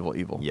not call evil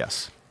evil.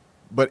 Yes.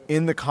 But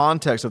in the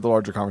context of the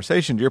larger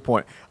conversation, to your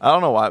point, I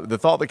don't know why, the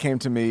thought that came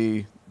to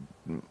me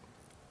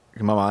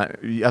in my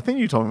mind, I think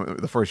you told me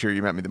the first year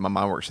you met me that my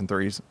mind works in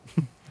threes.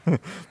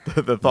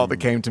 The thought that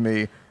came to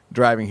me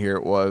driving here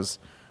was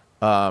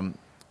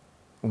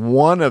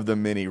one of the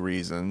many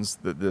reasons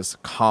that this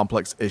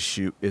complex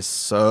issue is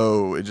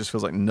it just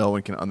feels like no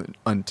one can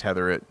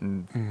untether it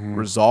and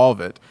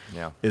resolve it,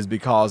 is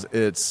because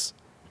it's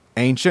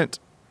ancient,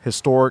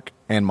 historic,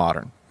 and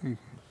modern.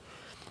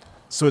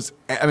 So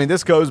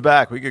this goes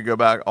back. We could go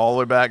back all the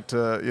way back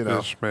to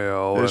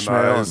Ishmael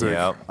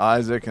and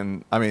Isaac,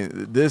 and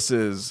this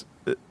is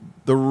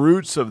the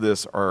roots of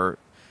this are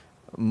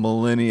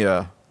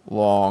millennia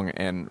long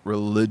and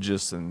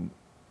religious, and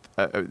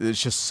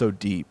it's just so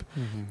deep.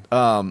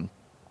 But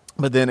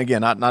then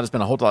again, not to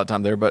spend a whole lot of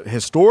time there, but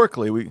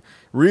historically, we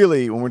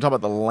really, when we're talking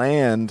about the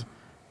land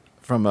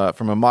from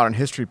a modern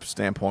history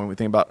standpoint, we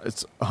think about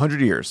it's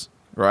 100 years.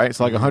 Right? It's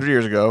like 100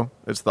 years ago.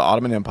 It's the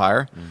Ottoman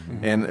Empire.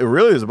 And it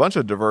really is a bunch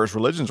of diverse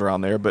religions around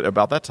there. But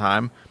about that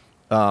time,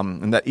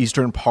 in that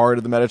eastern part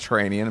of the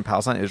Mediterranean, in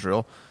Palestine,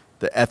 Israel,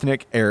 the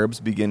ethnic Arabs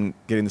begin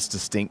getting this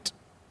distinct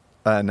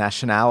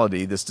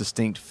nationality, this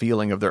distinct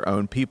feeling of their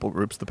own people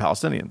groups, the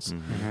Palestinians.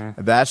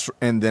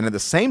 And then at the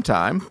same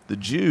time, the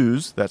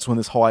Jews, that's when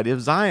this whole idea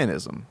of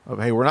Zionism, of,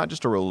 hey, we're not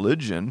just a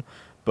religion,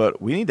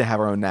 but we need to have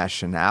our own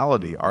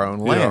nationality, our own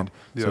land.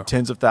 So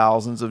tens of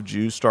thousands of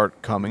Jews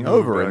start coming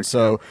over. And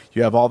so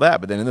you have all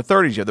that. But then in the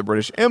 30s, you have the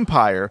British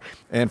Empire.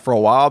 And for a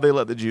while, they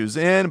let the Jews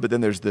in. But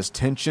then there's this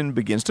tension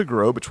begins to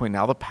grow between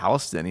now the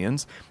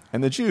Palestinians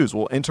and the Jews.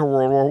 We'll enter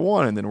World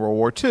War I and then World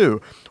War II.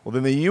 Well,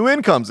 then the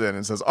UN comes in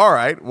and says, all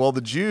right, well, the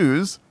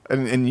Jews,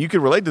 and you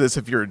can relate to this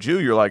if you're a Jew.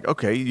 You're like,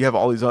 okay, you have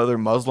all these other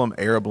Muslim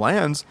Arab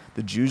lands.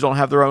 The Jews don't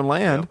have their own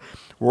land.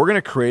 We're going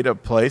to create a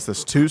place,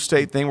 this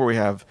two-state thing where we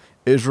have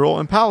Israel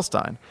and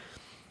Palestine.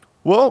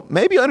 Well,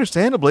 maybe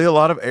understandably, a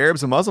lot of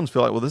Arabs and Muslims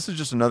feel like, well, this is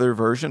just another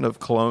version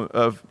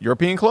of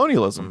European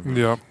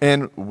colonialism.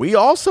 And we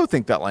also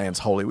think that land's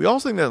holy. We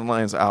also think that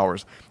land's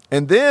ours.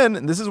 And then,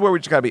 and this is where we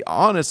just got to be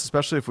honest,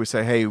 especially if we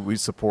say, hey, we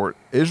support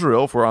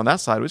Israel, if we're on that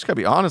side, we just got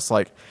to be honest,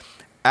 like,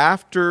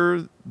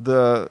 after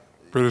the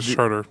British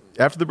Charter.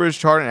 After the British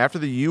Charter and after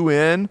the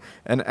UN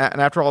and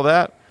after all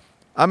that,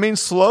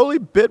 slowly,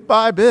 bit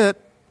by bit,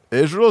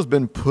 Israel has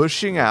been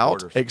pushing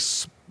out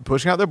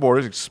their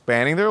borders,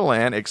 expanding their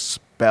land,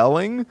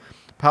 expelling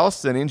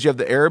Palestinians. You have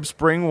the Arab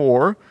Spring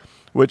War,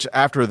 which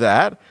after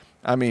that,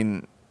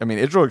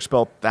 Israel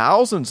expelled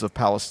thousands of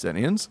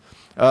Palestinians.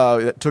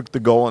 It took the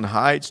Golan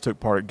Heights,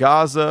 took part of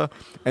Gaza,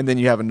 and then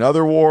you have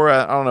another war.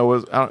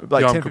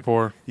 Yom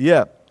Kippur.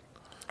 Yeah.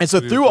 And so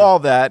through all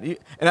that, and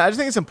I just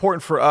think it's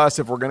important for us,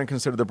 if we're going to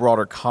consider the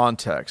broader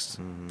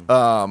context,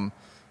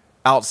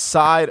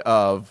 outside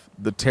of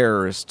the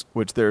terrorist,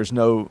 which there's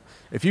no...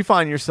 If you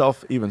find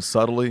yourself even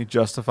subtly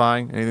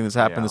justifying anything that's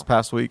happened this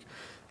past week,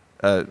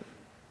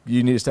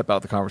 you need to step out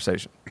of the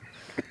conversation,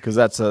 because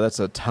that's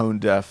a tone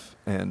deaf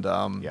and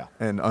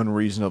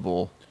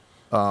unreasonable,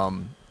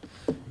 and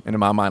in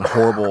my mind,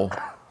 horrible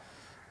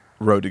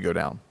road to go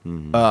down.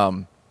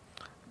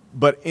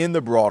 But in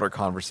the broader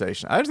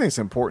conversation, I just think it's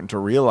important to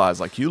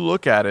realize, like, you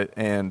look at it,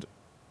 and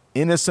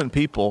innocent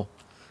people,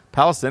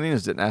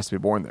 Palestinians didn't ask to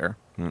be born there.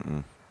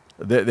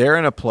 They're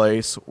in a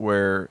place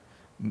where.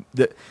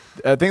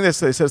 I think they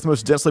say it's the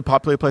most densely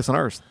populated place on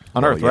Earth,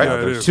 right?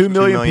 There's 2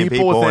 million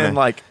people within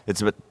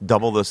it's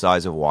double the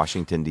size of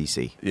Washington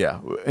D.C.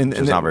 Yeah, and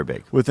it's not very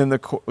big within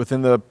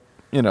the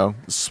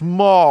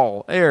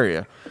small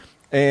area,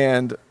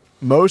 and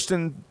most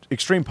in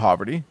extreme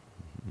poverty.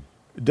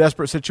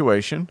 desperate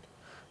situation.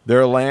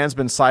 Their land's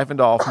been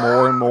siphoned off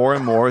more and more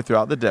and more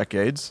throughout the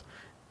decades,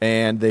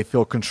 and they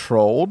feel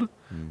controlled.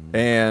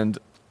 And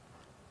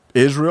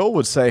Israel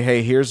would say,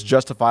 hey, here's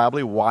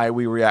justifiably why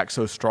we react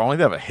so strongly.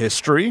 They have a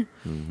history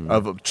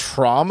of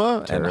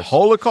trauma and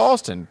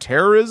Holocaust and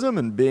terrorism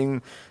and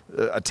being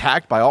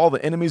attacked by all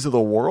the enemies of the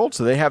world.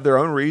 So they have their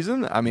own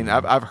reason. I mean,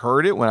 I've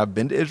heard it when I've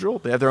been to Israel.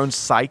 They have their own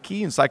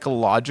psyche and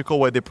psychological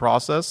way they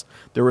process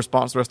their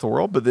response to the rest of the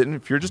world. But then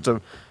if you're just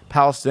a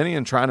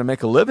Palestinian trying to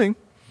make a living,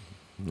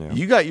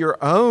 you got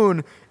your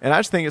own. And I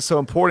just think it's so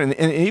important.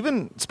 And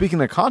even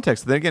speaking in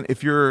context, then again,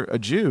 if you're a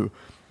Jew,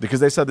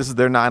 because they said this is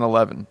their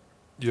 9/11.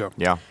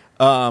 Yeah.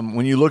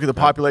 When you look at the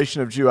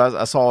population of Jew,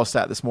 I saw a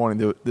stat this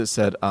morning that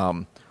said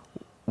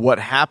what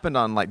happened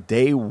on like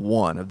day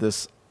one of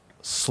this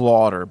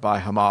slaughter by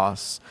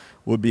Hamas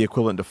would be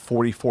equivalent to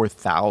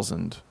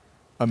 44,000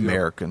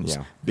 Americans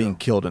being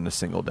killed in a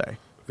single day.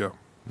 Yeah.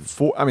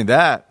 I mean,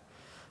 that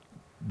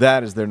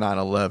is their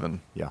 9/11.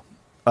 Yeah.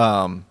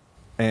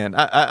 And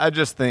I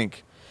just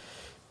think,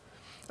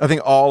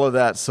 all of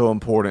that's so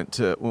important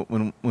to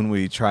when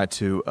we try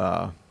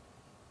to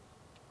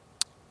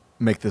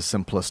make this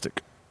simplistic.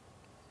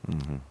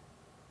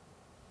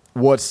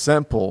 What's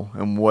simple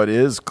and what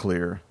is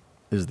clear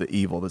is the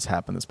evil that's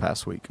happened this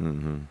past week.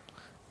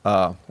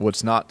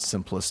 What's not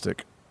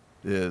simplistic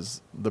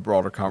is the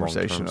broader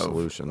conversation of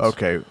solutions.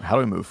 Okay, how do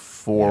we move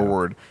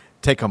forward?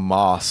 Take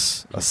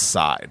Hamas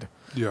aside.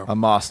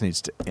 Hamas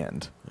needs to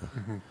end.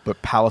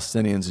 But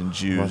Palestinians and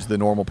Jews, the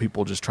normal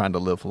people just trying to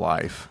live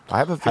life. I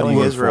have a feeling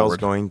Israel's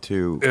going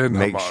to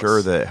make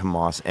sure that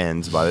Hamas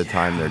ends by the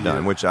time they're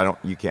done, which I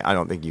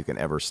don't think you can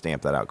ever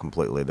stamp that out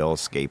completely. They'll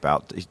escape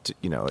out.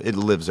 It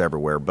lives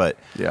everywhere. But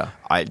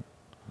I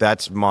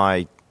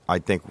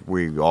think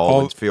we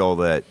all feel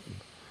that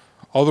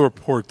all the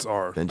reports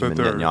are Benjamin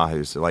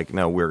Netanyahu's like,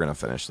 no, we're going to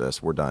finish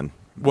this. We're done.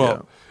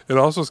 Well, it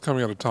also is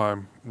coming at a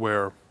time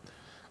where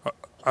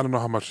I don't know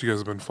how much you guys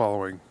have been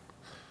following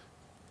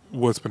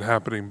what's been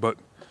happening, but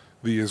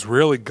the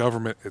Israeli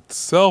government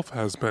itself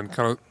has been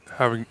kind of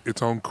having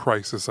its own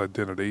crisis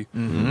identity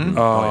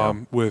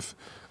with,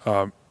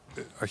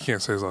 I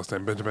can't say his last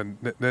name, Benjamin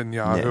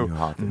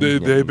Netanyahu.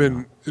 They've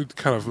been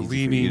kind of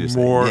leaning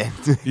more. I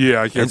can't say it.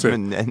 I can't say it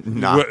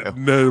now.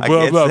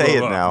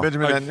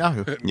 Benjamin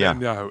Netanyahu.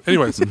 Netanyahu.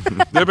 Anyways,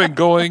 they've been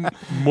going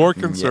more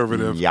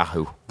conservative.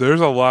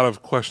 There's a lot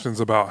of questions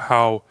about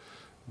how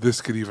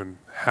this could even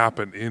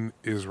happen in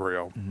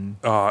Israel.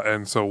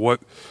 And so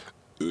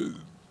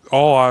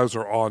all eyes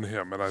are on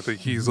him, and I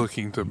think he's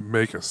looking to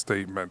make a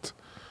statement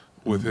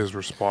with his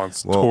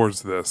response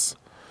towards this.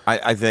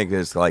 I think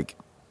it's like,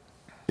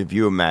 if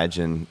you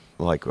imagine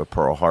like a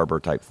Pearl Harbor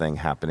type thing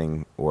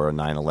happening or a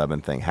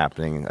 9/11 thing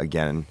happening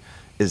again,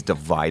 as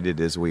divided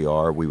as we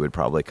are, we would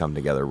probably come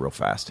together real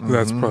fast.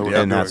 That's probably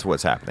that's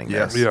what's happening.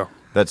 Yes. Yeah.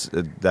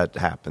 That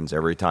happens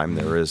every time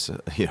there is, And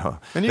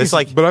it's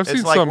like, but I've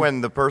seen like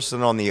when the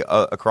person on the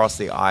across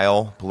the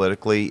aisle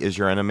politically is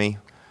your enemy.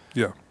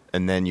 Yeah.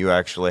 And then you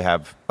actually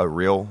have a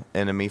real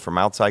enemy from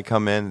outside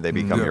come in, they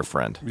become your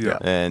friend. Yeah.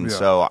 And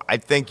so I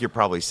think you're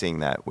probably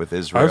seeing that with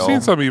Israel. I've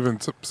seen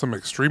some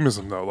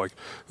extremism though, like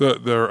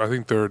I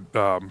think they're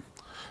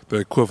the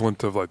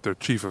equivalent of like their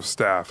chief of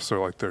staff,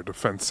 so like their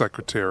defense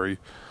secretary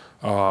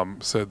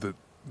said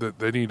that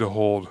they need to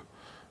hold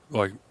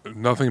like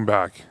nothing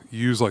back.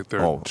 Use like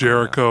their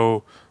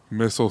Jericho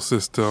missile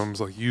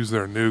systems, like use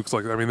their nukes.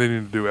 Like, I mean, they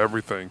need to do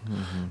everything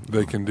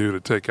they can do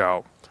to take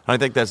out. I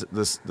think that's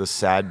the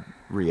sad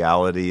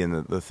reality,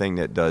 and the thing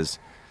that does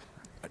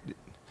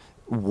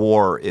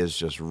war is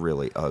just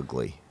really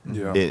ugly.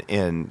 Yeah.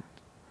 And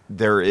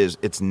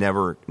it's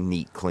never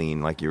neat,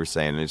 clean, like you were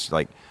saying. It's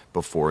like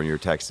before in your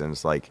text, and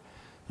it's like,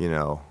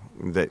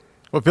 that.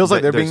 Well, it feels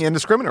like they're being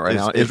indiscriminate right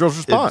now. Israel's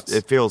response.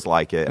 It feels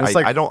like it.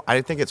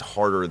 I think it's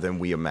harder than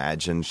we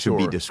imagine to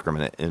be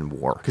discriminate in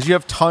war. Because you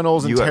have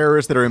tunnels and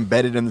terrorists that are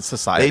embedded in the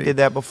society. They did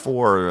that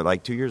before,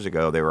 like 2 years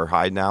ago. They were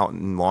hiding out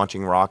and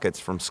launching rockets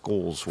from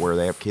schools where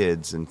they have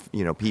kids and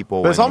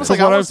people. But it's almost like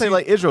I want to say,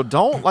 like, Israel,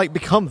 don't like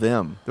become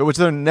them, which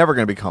they're never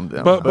going to become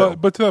them.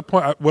 But to that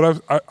point,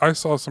 I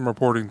saw some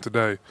reporting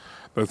today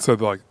that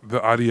said like the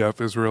IDF,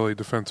 Israeli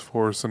Defense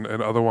Force, and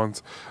other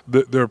ones,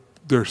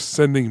 they're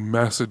sending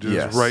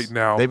messages right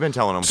now. They've been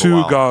telling them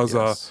to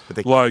Gaza,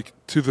 like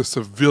to the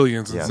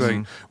civilians, and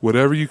saying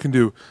whatever you can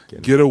do,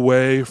 get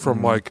away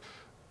from like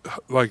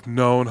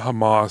known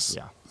Hamas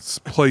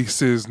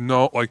places,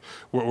 like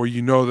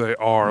where they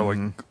are.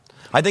 Like,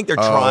 I think they're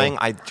trying.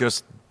 I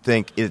just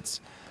think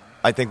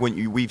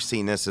when we've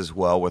seen this as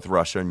well with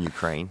Russia and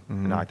Ukraine,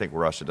 and I think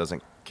Russia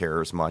doesn't care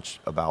as much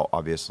about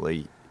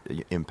obviously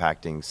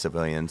impacting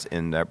civilians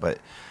in there, but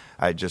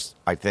I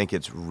think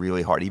it's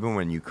really hard, even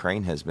when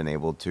Ukraine has been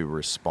able to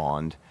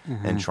respond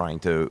and trying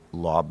to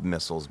lob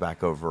missiles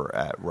back over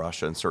at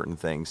Russia and certain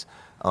things.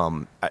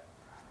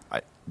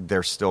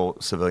 There's still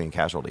civilian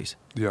casualties.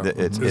 Yeah,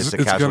 it's a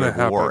casualty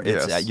of war.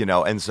 It's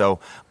and so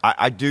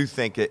I do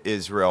think that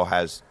Israel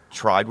has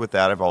tried with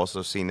that. I've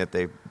also seen that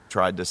they've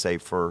tried to say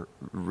for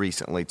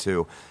recently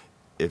too.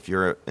 if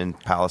you're in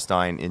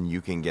Palestine and you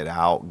can get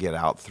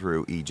out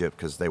through Egypt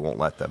because they won't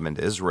let them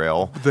into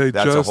Israel.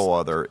 That's a whole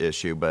other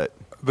issue. But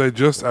they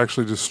just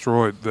actually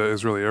destroyed, the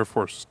Israeli Air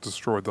Force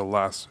destroyed the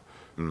last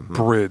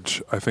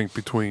bridge, I think,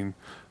 between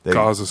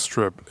Gaza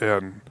Strip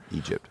and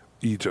Egypt.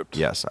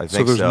 Yes, I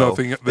think so.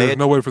 There's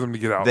no way for them to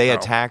get out. They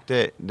attacked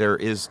it. There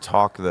is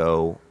talk,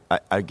 though.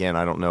 Again,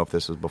 I don't know if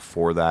this was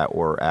before that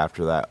or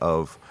after that,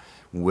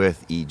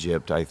 with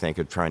Egypt, I think,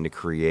 of trying to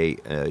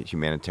create a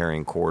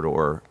humanitarian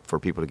corridor for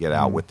people to get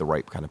out with the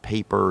right kind of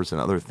papers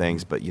and other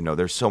things. But,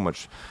 there's so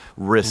much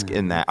risk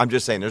in that. I'm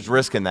just saying there's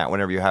risk in that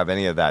whenever you have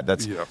any of that.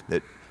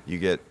 That you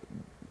get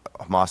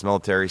Hamas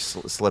military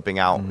slipping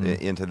out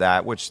into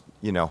that, which,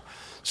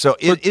 So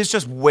it's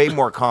just way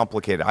more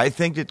complicated. I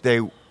think that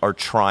they are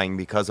trying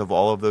because of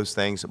all of those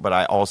things, but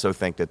I also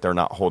think that they're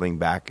not holding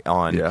back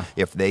on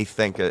if they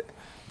think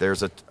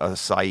there's a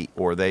site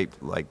or they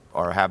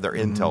or have their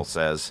intel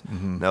says,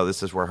 no,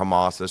 this is where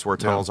Hamas, this is where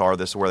tunnels are,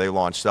 this is where they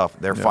launch stuff.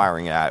 They're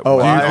firing at.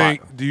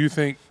 Do you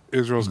think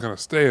Israel's going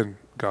to stay in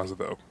Gaza,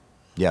 though?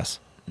 Yes.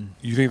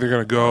 You think they're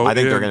going to go? I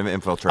think they're going to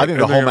infiltrate. I think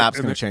the whole map's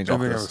going to change off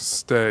this. They're going to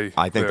stay.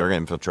 I think they're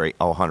going to infiltrate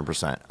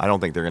 100%. I don't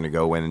think they're going to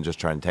go in and just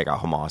try and take out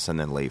Hamas and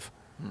then leave.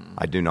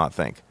 I do not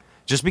think.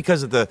 Just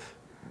because of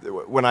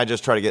when I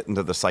just try to get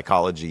into the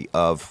psychology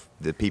of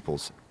the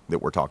peoples that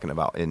we're talking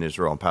about in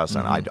Israel and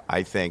Palestine,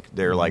 I think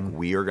they're like,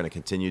 we are going to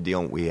continue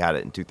dealing. We had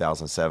it in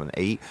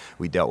 2007-8.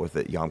 We dealt with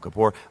it Yom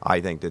Kippur. I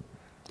think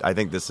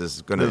this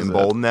is going to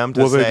embolden them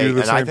to say, and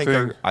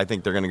I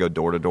think they're going to go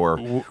door to door,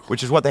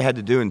 which is what they had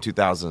to do in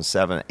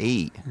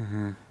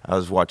 2007-8. I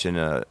was watching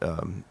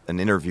an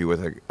interview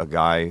with a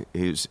guy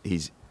he's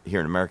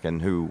here in America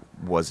who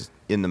was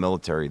in the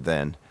military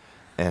then,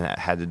 and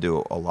had to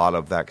do a lot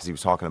of that because he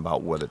was talking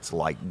about what it's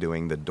like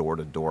doing the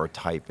door-to-door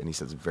type, and he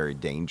says it's very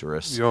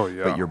dangerous.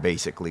 But you're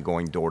basically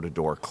going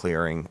door-to-door,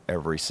 clearing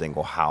every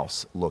single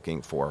house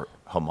looking for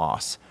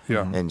Hamas.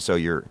 And so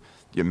you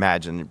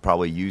imagine you're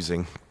probably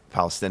using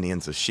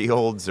Palestinians as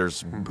shields.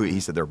 He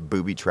said there are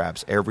booby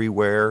traps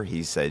everywhere.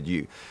 He said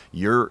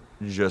you're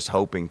just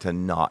hoping to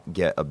not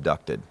get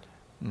abducted.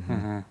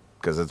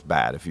 Because it's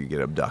bad if you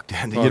get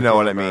abducted. You know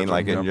what I mean?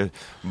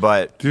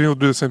 But do you think they'll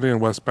do the same thing in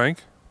West Bank?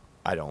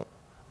 I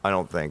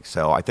don't think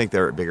so. I think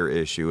their bigger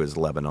issue is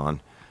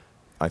Lebanon.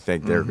 I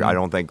think I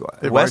don't think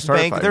West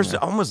Bank. There's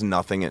almost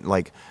nothing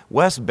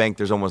West Bank.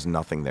 There's almost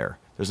nothing there.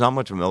 There's not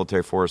much of a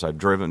military force. I've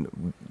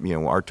driven,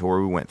 our tour.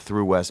 We went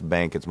through West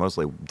Bank. It's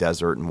mostly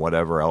desert and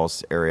whatever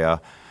else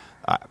area.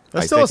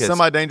 That's still a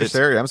semi-dangerous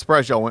area. I'm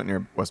surprised y'all went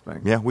near West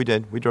Bank. Yeah, we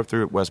did. We drove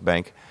through West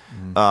Bank.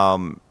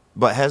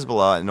 But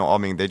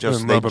Hezbollah, they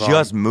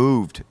just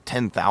moved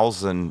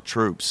 10,000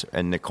 troops,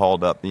 and they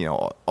called up,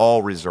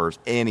 all reserves,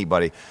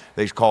 anybody.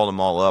 They just called them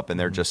all up, and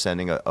they're just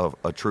sending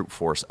a troop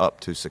force up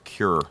to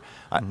secure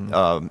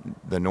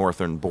the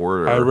northern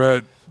border. I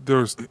read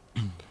there's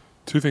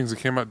two things that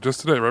came out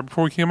just today, right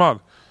before we came on,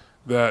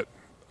 that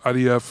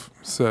IDF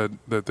said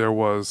that there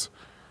was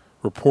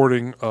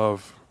reporting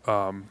of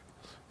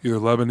either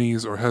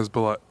Lebanese or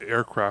Hezbollah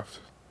aircraft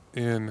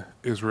in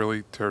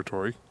Israeli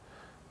territory.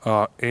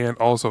 And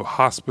also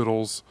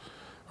hospitals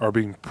are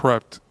being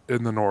prepped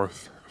in the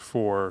north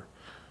for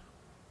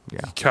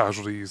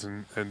casualties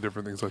and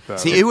different things like that.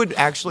 See, it would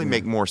actually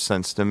make more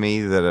sense to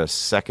me that a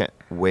second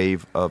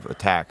wave of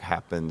attack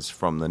happens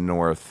from the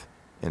north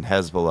in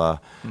Hezbollah.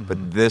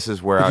 But this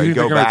is where I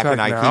go back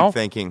and I keep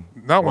thinking...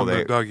 Not when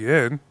they dug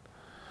in.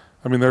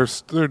 I mean, they're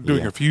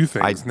doing a few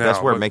things now.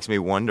 That's where it makes me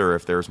wonder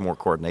if there's more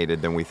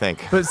coordinated than we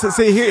think. But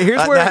see,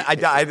 here's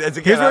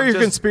where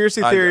your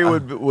conspiracy theory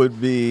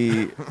would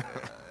be...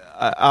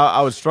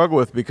 I would struggle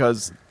with,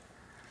 because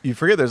you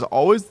forget there's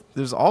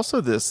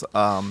also this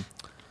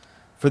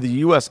for the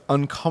U.S.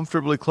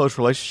 uncomfortably close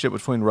relationship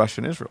between Russia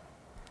and Israel.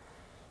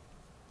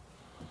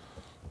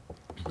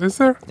 Is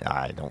there? Yeah,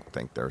 I don't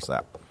think there's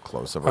that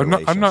close of a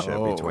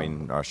relationship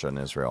between Russia and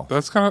Israel.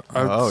 That's kind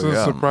of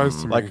a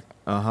surprise to me.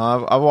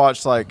 I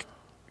watched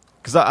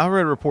because I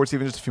read reports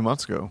even just a few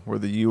months ago where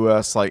the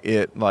U.S.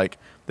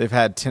 they've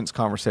had tense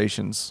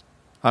conversations.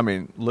 I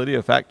mean,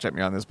 Lydia fact-checked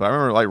me on this, but I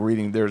remember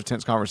reading there's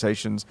tense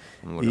conversations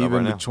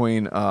even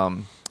between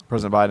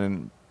President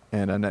Biden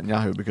and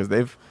Netanyahu, because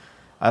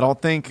I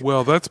don't think...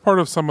 Well, that's part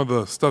of some of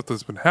the stuff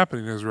that's been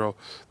happening in Israel.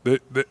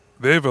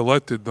 They've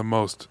elected the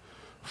most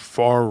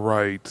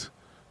far-right,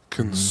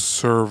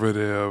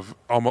 conservative,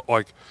 almost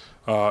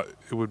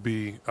it would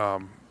be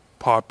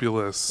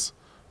populist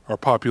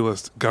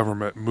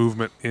government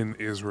movement in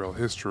Israel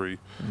history.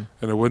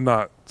 And it would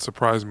not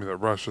surprise me that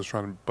Russia's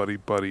trying to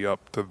buddy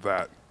up to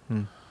that.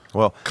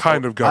 Well,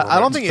 kind of government. I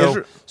don't think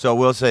Israel... So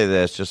we'll say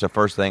this. Just the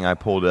first thing I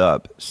pulled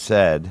up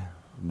said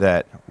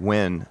that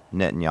when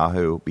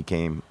Netanyahu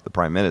became the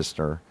prime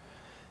minister,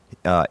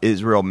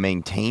 Israel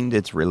maintained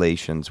its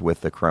relations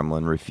with the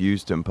Kremlin,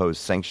 refused to impose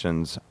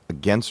sanctions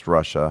against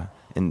Russia,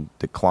 and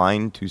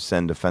declined to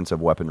send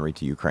defensive weaponry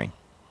to Ukraine.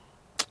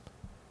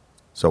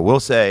 So we'll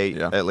say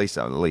at least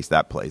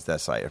that place,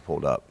 that site I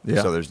pulled up.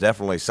 Yeah. So there's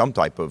definitely some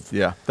type of...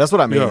 Yeah, that's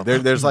what I mean. Yeah.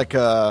 There's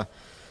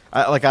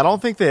I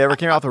don't think they ever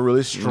came out with a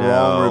really strong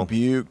No.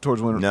 rebuke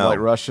towards No. like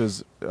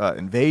Russia's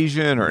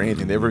invasion or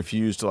anything. They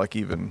refused to like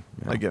even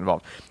like get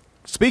involved.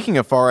 Speaking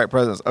of far right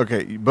presidents,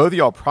 okay, both of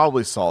y'all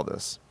probably saw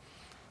this.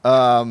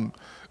 I'm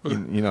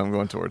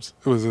going towards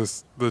Was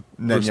this the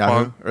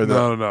Netanyahu response?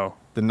 or No.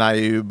 the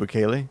Nayib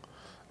Bukele.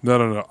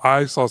 No.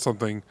 I saw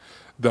something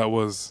that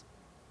was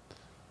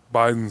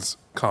Biden's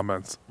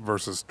comments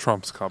versus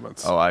Trump's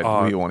comments.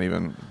 Oh, we won't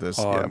even this.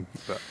 on Yeah.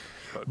 that.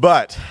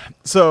 But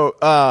so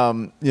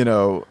one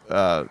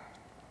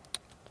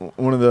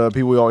of the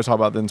people we always talk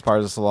about that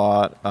inspires us a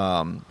lot,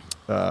 Erwin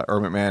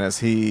McManus,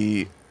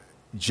 he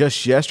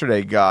just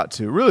yesterday got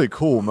to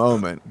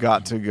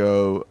got to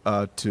go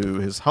to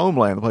his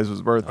homeland, the place of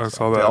his birth, I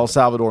saw to that. El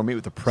Salvador, meet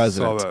with the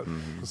president. Saw that.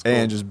 That's cool.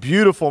 And just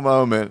beautiful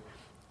moment.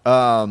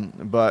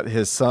 But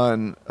his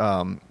son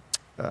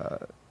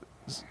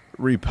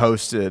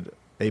reposted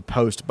a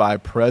post by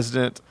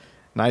President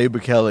Nayib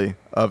Bukele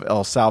of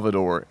El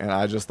Salvador, and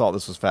I just thought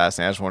this was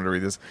fascinating. I just wanted to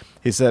read this.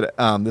 He said,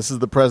 this is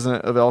the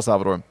president of El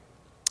Salvador.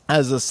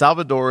 As a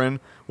Salvadoran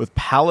with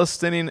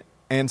Palestinian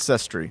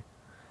ancestry,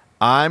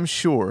 I'm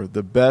sure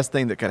the best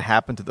thing that could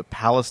happen to the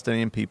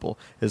Palestinian people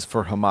is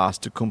for Hamas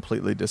to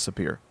completely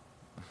disappear.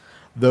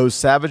 Those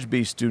savage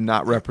beasts do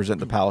not represent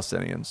the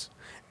Palestinians.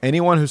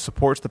 Anyone who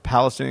supports the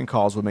Palestinian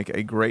cause would make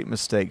a great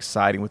mistake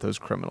siding with those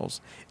criminals.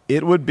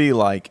 It would be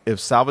like if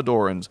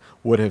Salvadorans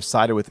would have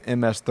sided with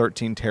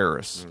MS-13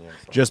 terrorists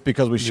just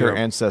because we share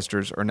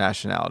ancestors or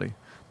nationality.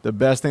 The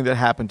best thing that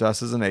happened to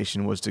us as a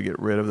nation was to get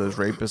rid of those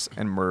rapists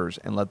and murderers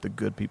and let the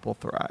good people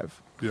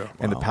thrive. Yeah.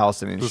 And the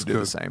Palestinians That's should do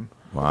good. the same.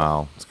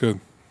 Wow. It's good.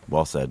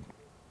 Well said.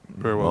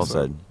 Very well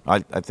said. I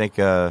think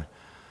one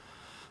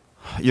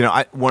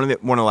of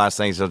the last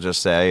things I'll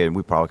just say, and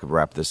we probably could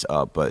wrap this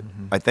up, but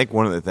I think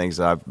one of the things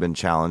that I've been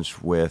challenged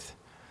with,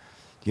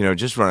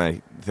 just when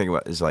I think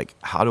about is like,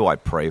 how do I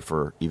pray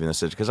for even this?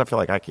 Because I feel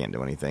like I can't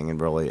do anything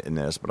in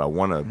this, but I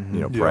want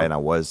to, pray. And I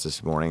was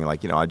this morning, I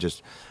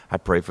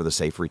pray for the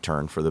safe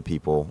return for the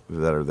people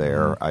that are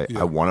there.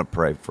 I want to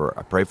pray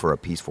for a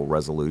peaceful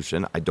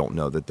resolution. I don't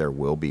know that there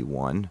will be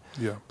one.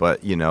 Yeah. But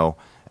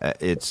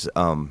it's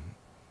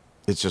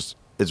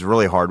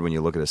really hard when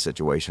you look at a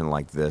situation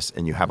like this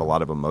and you have a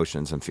lot of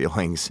emotions and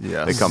feelings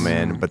that come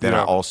in. But then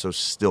I also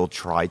still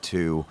try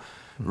to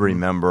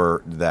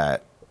remember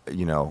that,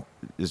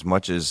 as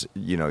much as,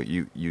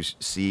 you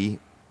see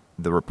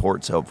the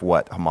reports of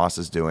what Hamas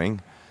is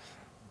doing,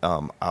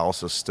 I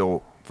also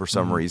still, for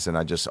some reason,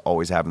 I just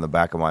always have in the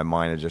back of my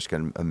mind, I just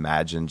can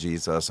imagine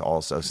Jesus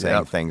also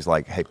saying things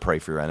like, hey, pray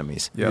for your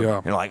enemies. Yeah.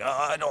 You're like,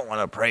 I don't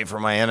want to pray for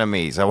my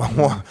enemies. I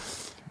want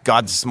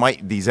God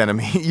smite these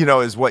enemies,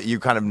 is what you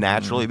kind of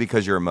naturally,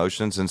 because your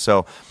emotions. And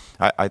so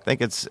I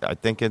think it's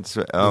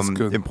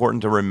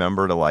important to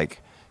remember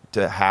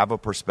to have a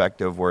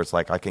perspective where it's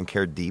like, I can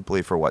care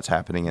deeply for what's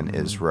happening in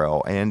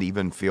Israel and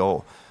even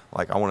feel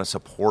like I want to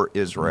support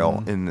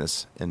Israel in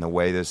the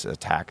way this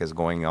attack is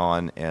going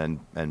on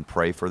and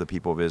pray for the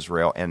people of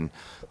Israel. And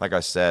like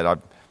I said,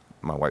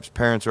 my wife's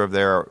parents are over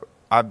there.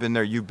 I've been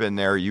there. You've been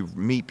there. You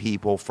meet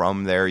people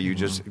from there. You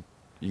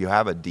you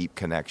have a deep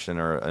connection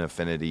or an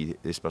affinity,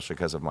 especially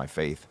because of my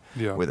faith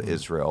with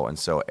Israel. And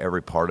so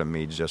every part of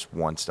me just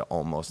wants to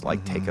almost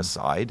take a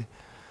side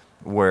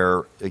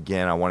where,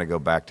 again, I want to go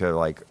back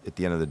to at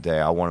the end of the day,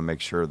 I want to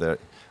make sure that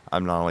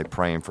I'm not only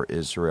praying for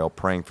Israel,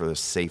 praying for the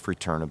safe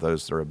return of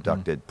those that are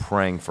abducted,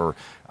 I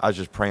was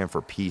just praying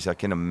for peace. I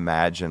can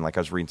imagine, I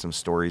was reading some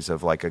stories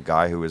of a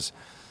guy who was,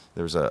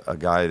 there was a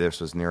guy,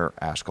 this was near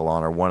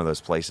Ashkelon or one of those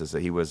places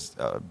that he was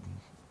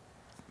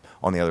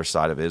on the other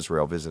side of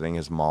Israel visiting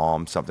his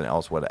mom, something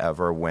else,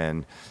 whatever,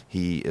 when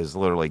he is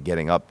literally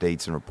getting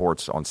updates and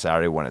reports on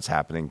Saturday when it's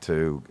happening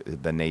to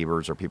the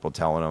neighbors or people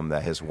telling him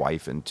that his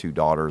wife and two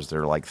daughters,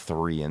 they're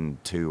 3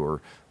 and 2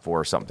 or 4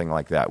 or something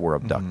like that, were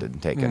abducted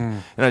and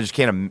taken. And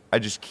I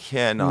just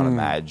cannot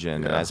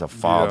imagine as a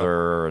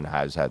father and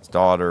has had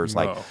daughters,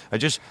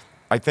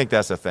 I think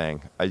that's the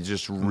thing. I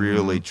just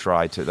really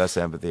try to, that's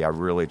empathy. I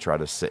really try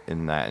to sit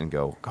in that and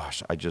go,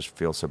 gosh, I just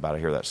feel so bad to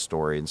hear that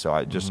story. And so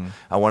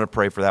I want to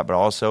pray for that, but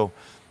also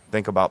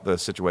think about the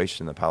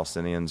situation the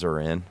Palestinians are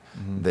in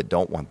that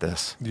don't want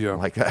this. Yeah.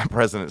 Like that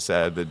president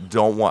said, that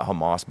don't want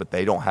Hamas, but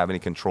they don't have any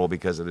control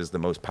because it is the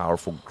most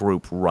powerful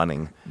group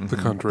running the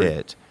country.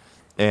 it.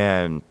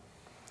 And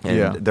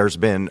there's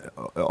been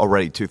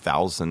already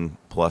 2,000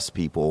 plus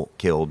people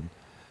killed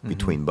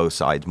between both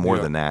sides, more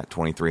than that,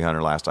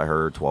 2,300 last I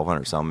heard,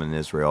 1,200 some in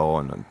Israel,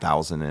 and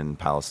 1,000 in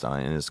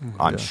Palestine, and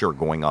I'm sure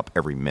going up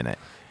every minute.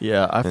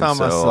 Yeah, I found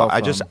so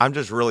myself. I'm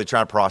just really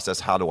trying to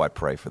process, how do I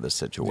pray for this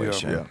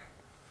situation?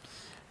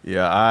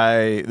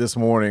 Yeah. This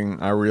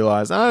morning I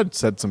realized I'd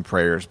said some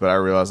prayers, but I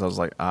realized I was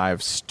like,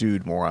 I've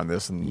stewed more on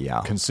this and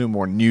consumed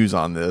more news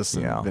on this,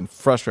 and been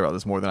frustrated about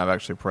this more than I've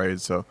actually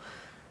prayed. So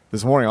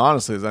this morning,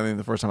 honestly, is I think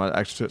the first time I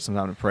actually took some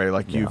time to pray,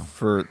 you,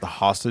 for the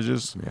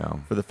hostages,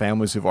 for the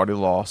families who've already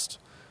lost,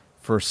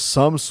 for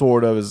some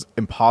sort of, as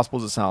impossible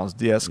as it sounds,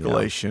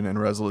 de-escalation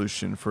and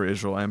resolution for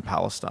Israel and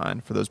Palestine,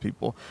 for those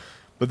people.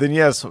 But then,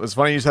 yes, it's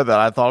funny you said that.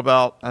 I thought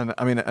about, and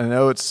I mean, I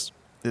know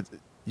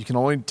you can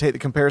only take the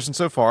comparison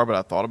so far, but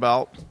I thought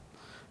about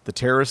the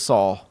terrorist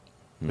Saul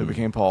who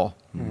became Paul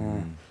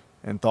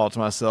and thought to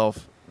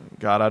myself,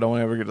 God, I don't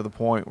ever get to the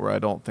point where I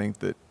don't think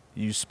that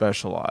you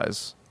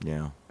specialize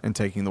in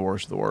taking the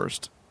worst of the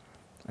worst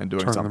and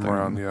doing Turn something. them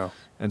around, yeah.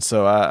 And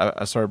so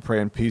I started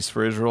praying peace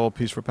for Israel,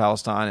 peace for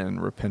Palestine,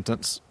 and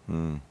repentance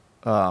and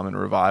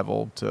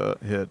revival to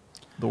hit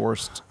the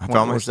worst. I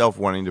found myself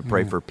wanting to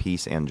pray for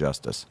peace and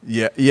justice.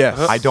 Yeah. Yes.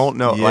 I don't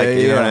know. Yeah, like,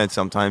 you know, yeah. and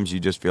sometimes you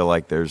just feel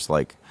like there's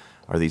like,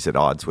 are these at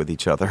odds with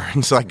each other?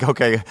 It's like,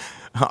 okay,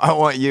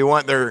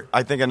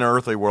 I think in an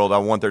earthly world, I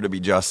want there to be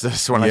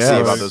justice when I see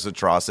about those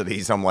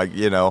atrocities. I'm like,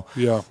 you know,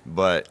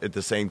 but at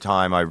the same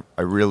time,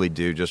 I really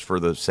do, just for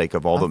the sake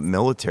of all the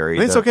military. I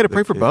think it's okay to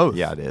pray for both.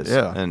 Yeah, it is.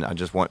 Yeah. And I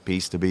just want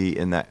peace to be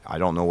in that. I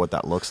don't know what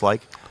that looks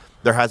like.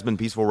 There has been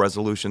peaceful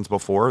resolutions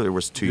before. There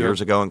was 2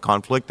 years ago in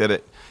conflict that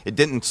it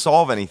didn't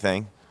solve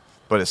anything,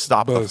 but it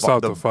stopped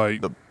the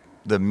fight.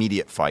 The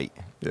immediate fight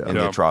and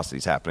the Yeah.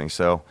 atrocities happening.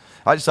 So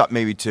I just thought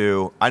maybe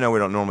too, I know we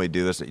don't normally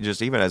do this,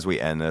 just even as we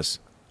end this,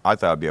 I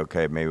thought it'd be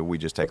okay. Maybe we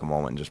just take a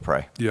moment and just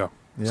pray. Yeah.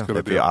 Yeah. Good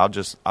idea. I'll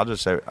just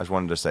say, I just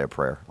wanted to say a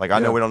prayer. Like, I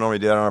know we don't normally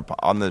do that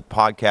on the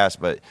podcast,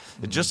 but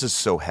it just is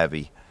so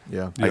heavy.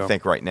 Yeah. I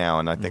think right now.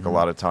 And I think a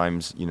lot of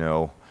times, you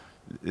know,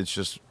 it's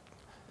just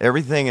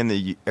everything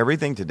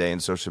today in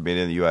social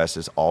media in the U.S.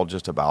 is all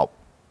just about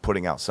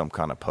putting out some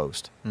kind of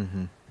post.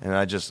 And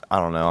I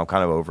don't know. I'm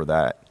kind of over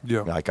that.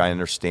 Yeah. Like, I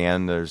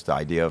understand there's the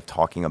idea of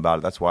talking about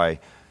it. That's why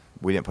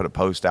we didn't put a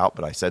post out,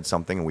 but I said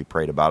something and we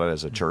prayed about it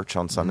as a church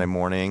on Sunday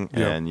morning.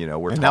 Yeah. And, you know,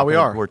 we're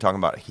talking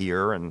about it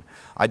here. And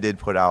I did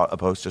put out a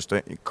post just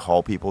to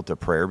call people to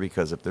prayer,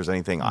 because if there's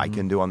anything I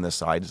can do on this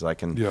side is I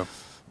can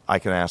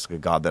ask a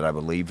God that I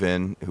believe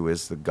in, who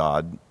is the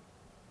God,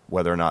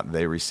 whether or not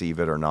they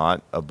receive it or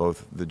not, of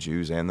both the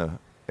Jews and the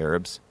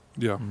Arabs.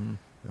 Yeah.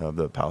 Of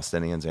the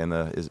Palestinians and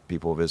the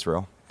people of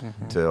Israel,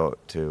 to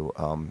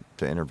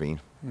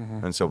intervene.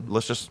 And so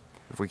let's just,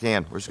 if we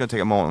can, we're just going to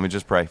take a moment. Let me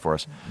just pray for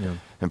us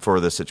and for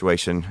this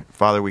situation.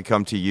 Father, we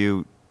come to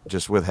you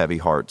just with heavy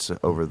hearts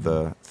over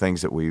the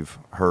things that we've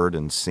heard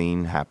and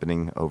seen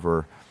happening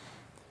over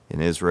in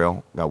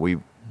Israel. God, we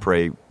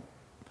pray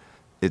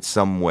it's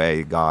some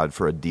way, God,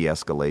 for a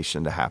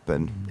de-escalation to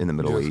happen in the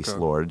Middle East, God.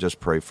 Lord.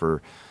 Just pray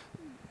for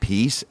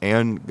peace.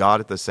 And God,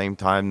 at the same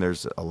time,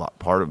 there's a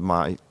part of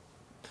me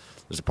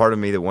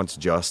that wants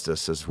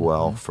justice as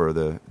well for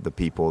the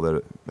people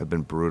that have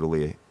been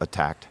brutally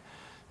attacked.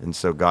 And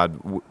so,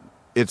 God,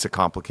 it's a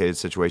complicated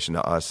situation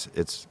to us.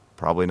 It's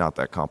probably not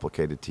that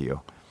complicated to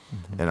you.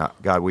 And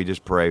God, we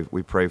just pray.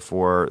 We pray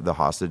for the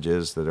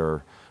hostages that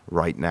are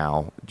right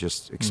now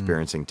just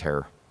experiencing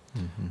terror.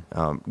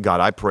 God,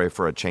 I pray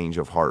for a change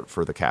of heart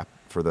for the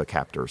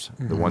captors,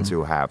 the ones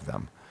who have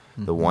them,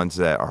 the ones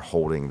that are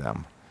holding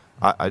them.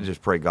 I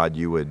just pray, God,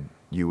 you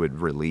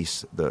would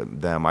release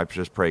them. I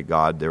just pray,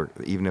 God,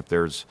 even if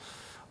there's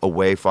a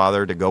way,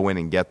 Father, to go in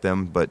and get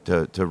them, but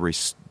to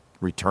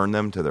return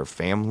them to their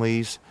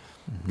families.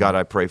 God,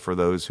 I pray for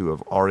those who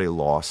have already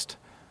lost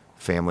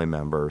family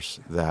members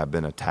that have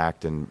been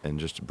attacked and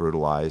just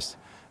brutalized.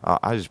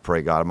 I just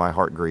pray, God, my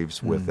heart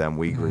grieves with them.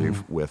 We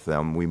grieve with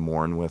them. We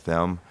mourn with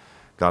them.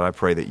 God, I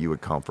pray that you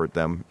would comfort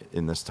them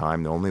in this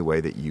time the only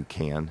way that you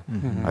can.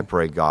 I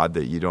pray, God,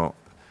 that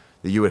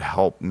you would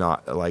help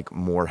not like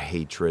more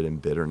hatred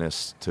and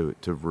bitterness to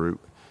root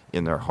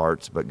in their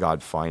hearts, but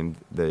God, that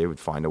they would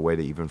find a way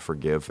to even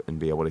forgive and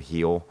be able to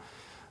heal.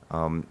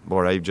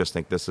 Lord, I just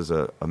think this is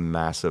a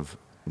massive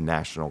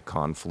national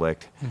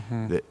conflict.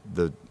 That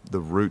the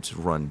roots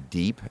run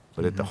deep,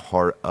 but at the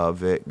heart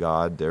of it,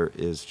 God, there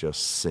is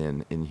just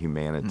sin in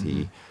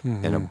humanity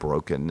and a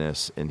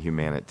brokenness in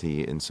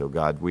humanity. And so,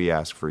 God, we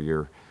ask for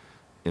your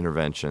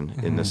intervention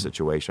in this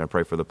situation. I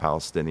pray for the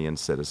Palestinian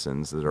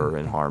citizens that are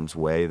in harm's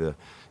way, the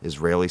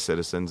Israeli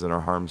citizens in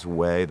our harm's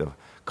way, the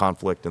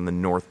conflict in the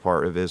north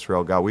part of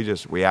Israel. God,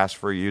 we ask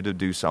for you to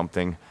do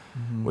something.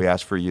 We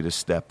ask for you to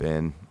step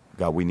in.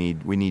 God, we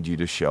need you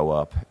to show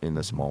up in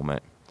this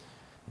moment.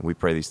 And we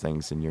pray these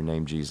things in your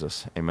name,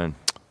 Jesus. Amen.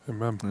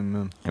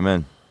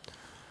 Amen.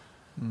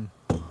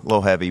 A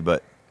little heavy,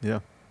 but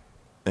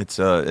it's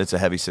a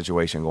heavy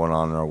situation going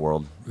on in our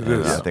world. It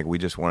is. I think we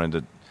just wanted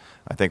to.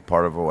 I think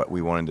part of what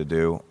we wanted to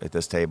do at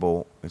this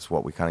table, it's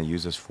what we kind of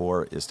use this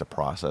for, is to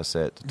process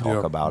it, to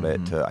talk about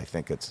it. I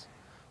think it's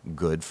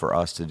good for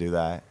us to do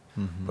that,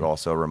 but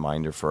also a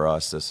reminder for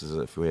us. This is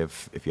if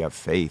you have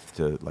faith,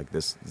 to like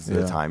this is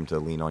the time to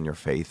lean on your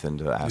faith and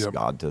to ask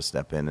God to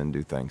step in and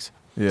do things.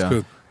 Yeah,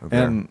 good.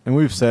 And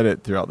we've said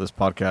it throughout this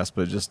podcast,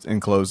 but just in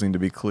closing, to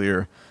be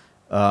clear,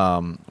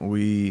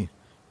 we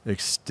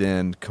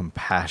extend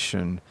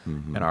compassion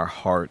in our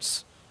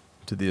hearts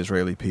to the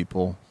Israeli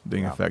people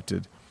being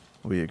affected.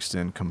 We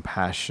extend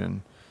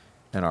compassion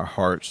in our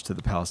hearts to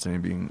the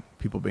Palestinian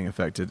people being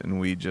affected, and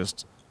we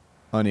just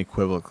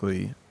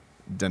unequivocally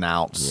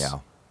denounce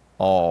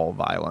all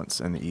violence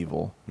and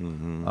evil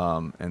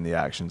and the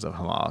actions of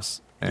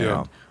Hamas.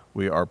 And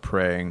we are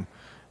praying,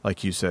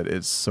 like you said,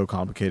 it's so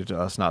complicated to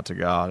us, not to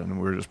God,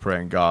 and we're just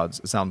praying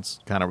it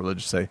sounds kind of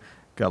religious, say,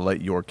 got to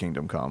let your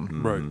kingdom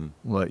come.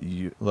 Right.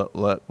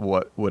 Let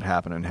what would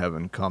happen in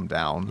heaven come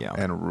down Yeah.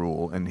 and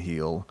rule and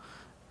heal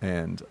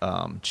and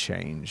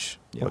change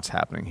what's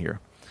happening here.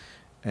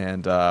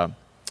 And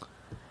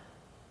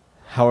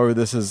however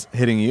this is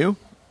hitting you,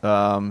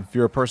 if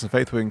you're a person of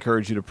faith, we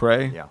encourage you to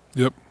pray. Yeah.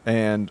 Yep.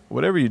 And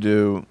whatever you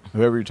do,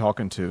 whoever you're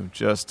talking to,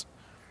 just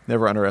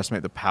never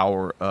underestimate the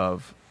power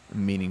of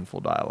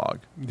meaningful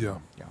dialogue. Yeah.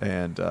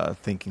 And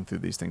thinking through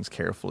these things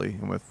carefully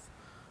and with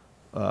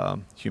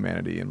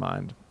humanity in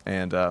mind.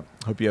 And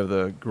hope you have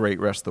the great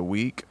rest of the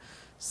week.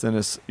 Send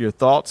us your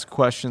thoughts,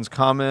 questions,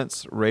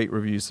 comments, rate,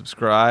 review,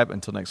 subscribe.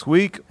 Until next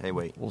week. Hey,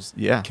 wait.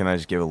 Yeah. Can I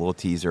just give a little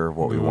teaser of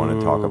what we want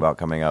to talk about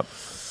coming up?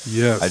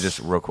 Yes. I just,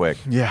 real quick.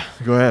 Yeah,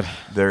 go ahead.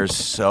 There's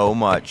so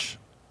much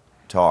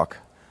talk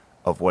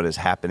of what is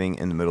happening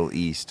in the Middle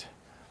East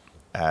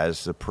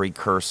as the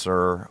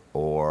precursor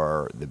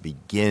or the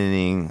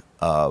beginning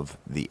of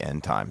the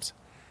end times.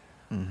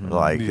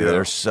 Like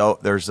there's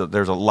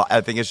a lot.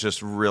 I think it's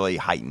just really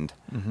heightened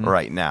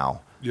right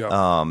now.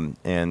 Yeah.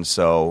 And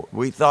so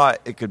we thought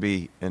it could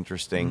be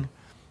interesting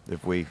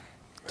if we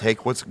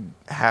take what's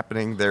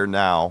happening there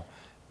now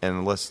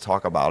and let's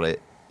talk about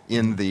it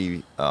in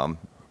the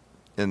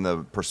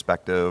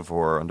perspective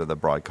or under the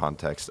broad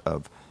context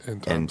of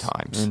end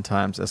times. End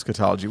times,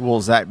 eschatology.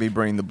 Will Zach be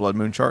bringing the blood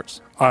moon charts?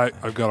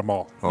 I've got them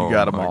all. You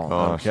got them my all.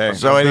 gosh. Okay.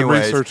 So I've been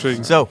anyways,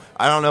 researching. so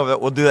I don't know that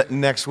we'll do that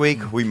next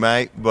week. We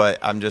might, but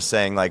I'm just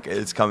saying like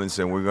it's coming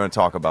soon. We're going to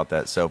talk about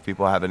that. So if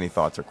people have any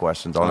thoughts or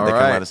questions on it, they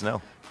can let us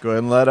know. Go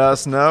ahead and let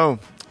us know.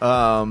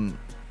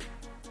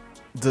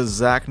 Does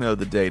Zach know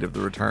the date of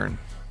the return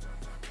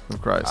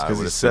of Christ? Because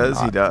he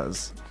says he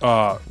does.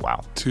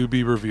 Wow. To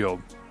be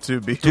revealed. To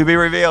be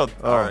revealed.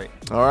 All right.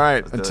 All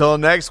right. Let's do Until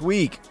next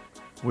week,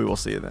 we will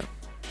see you then.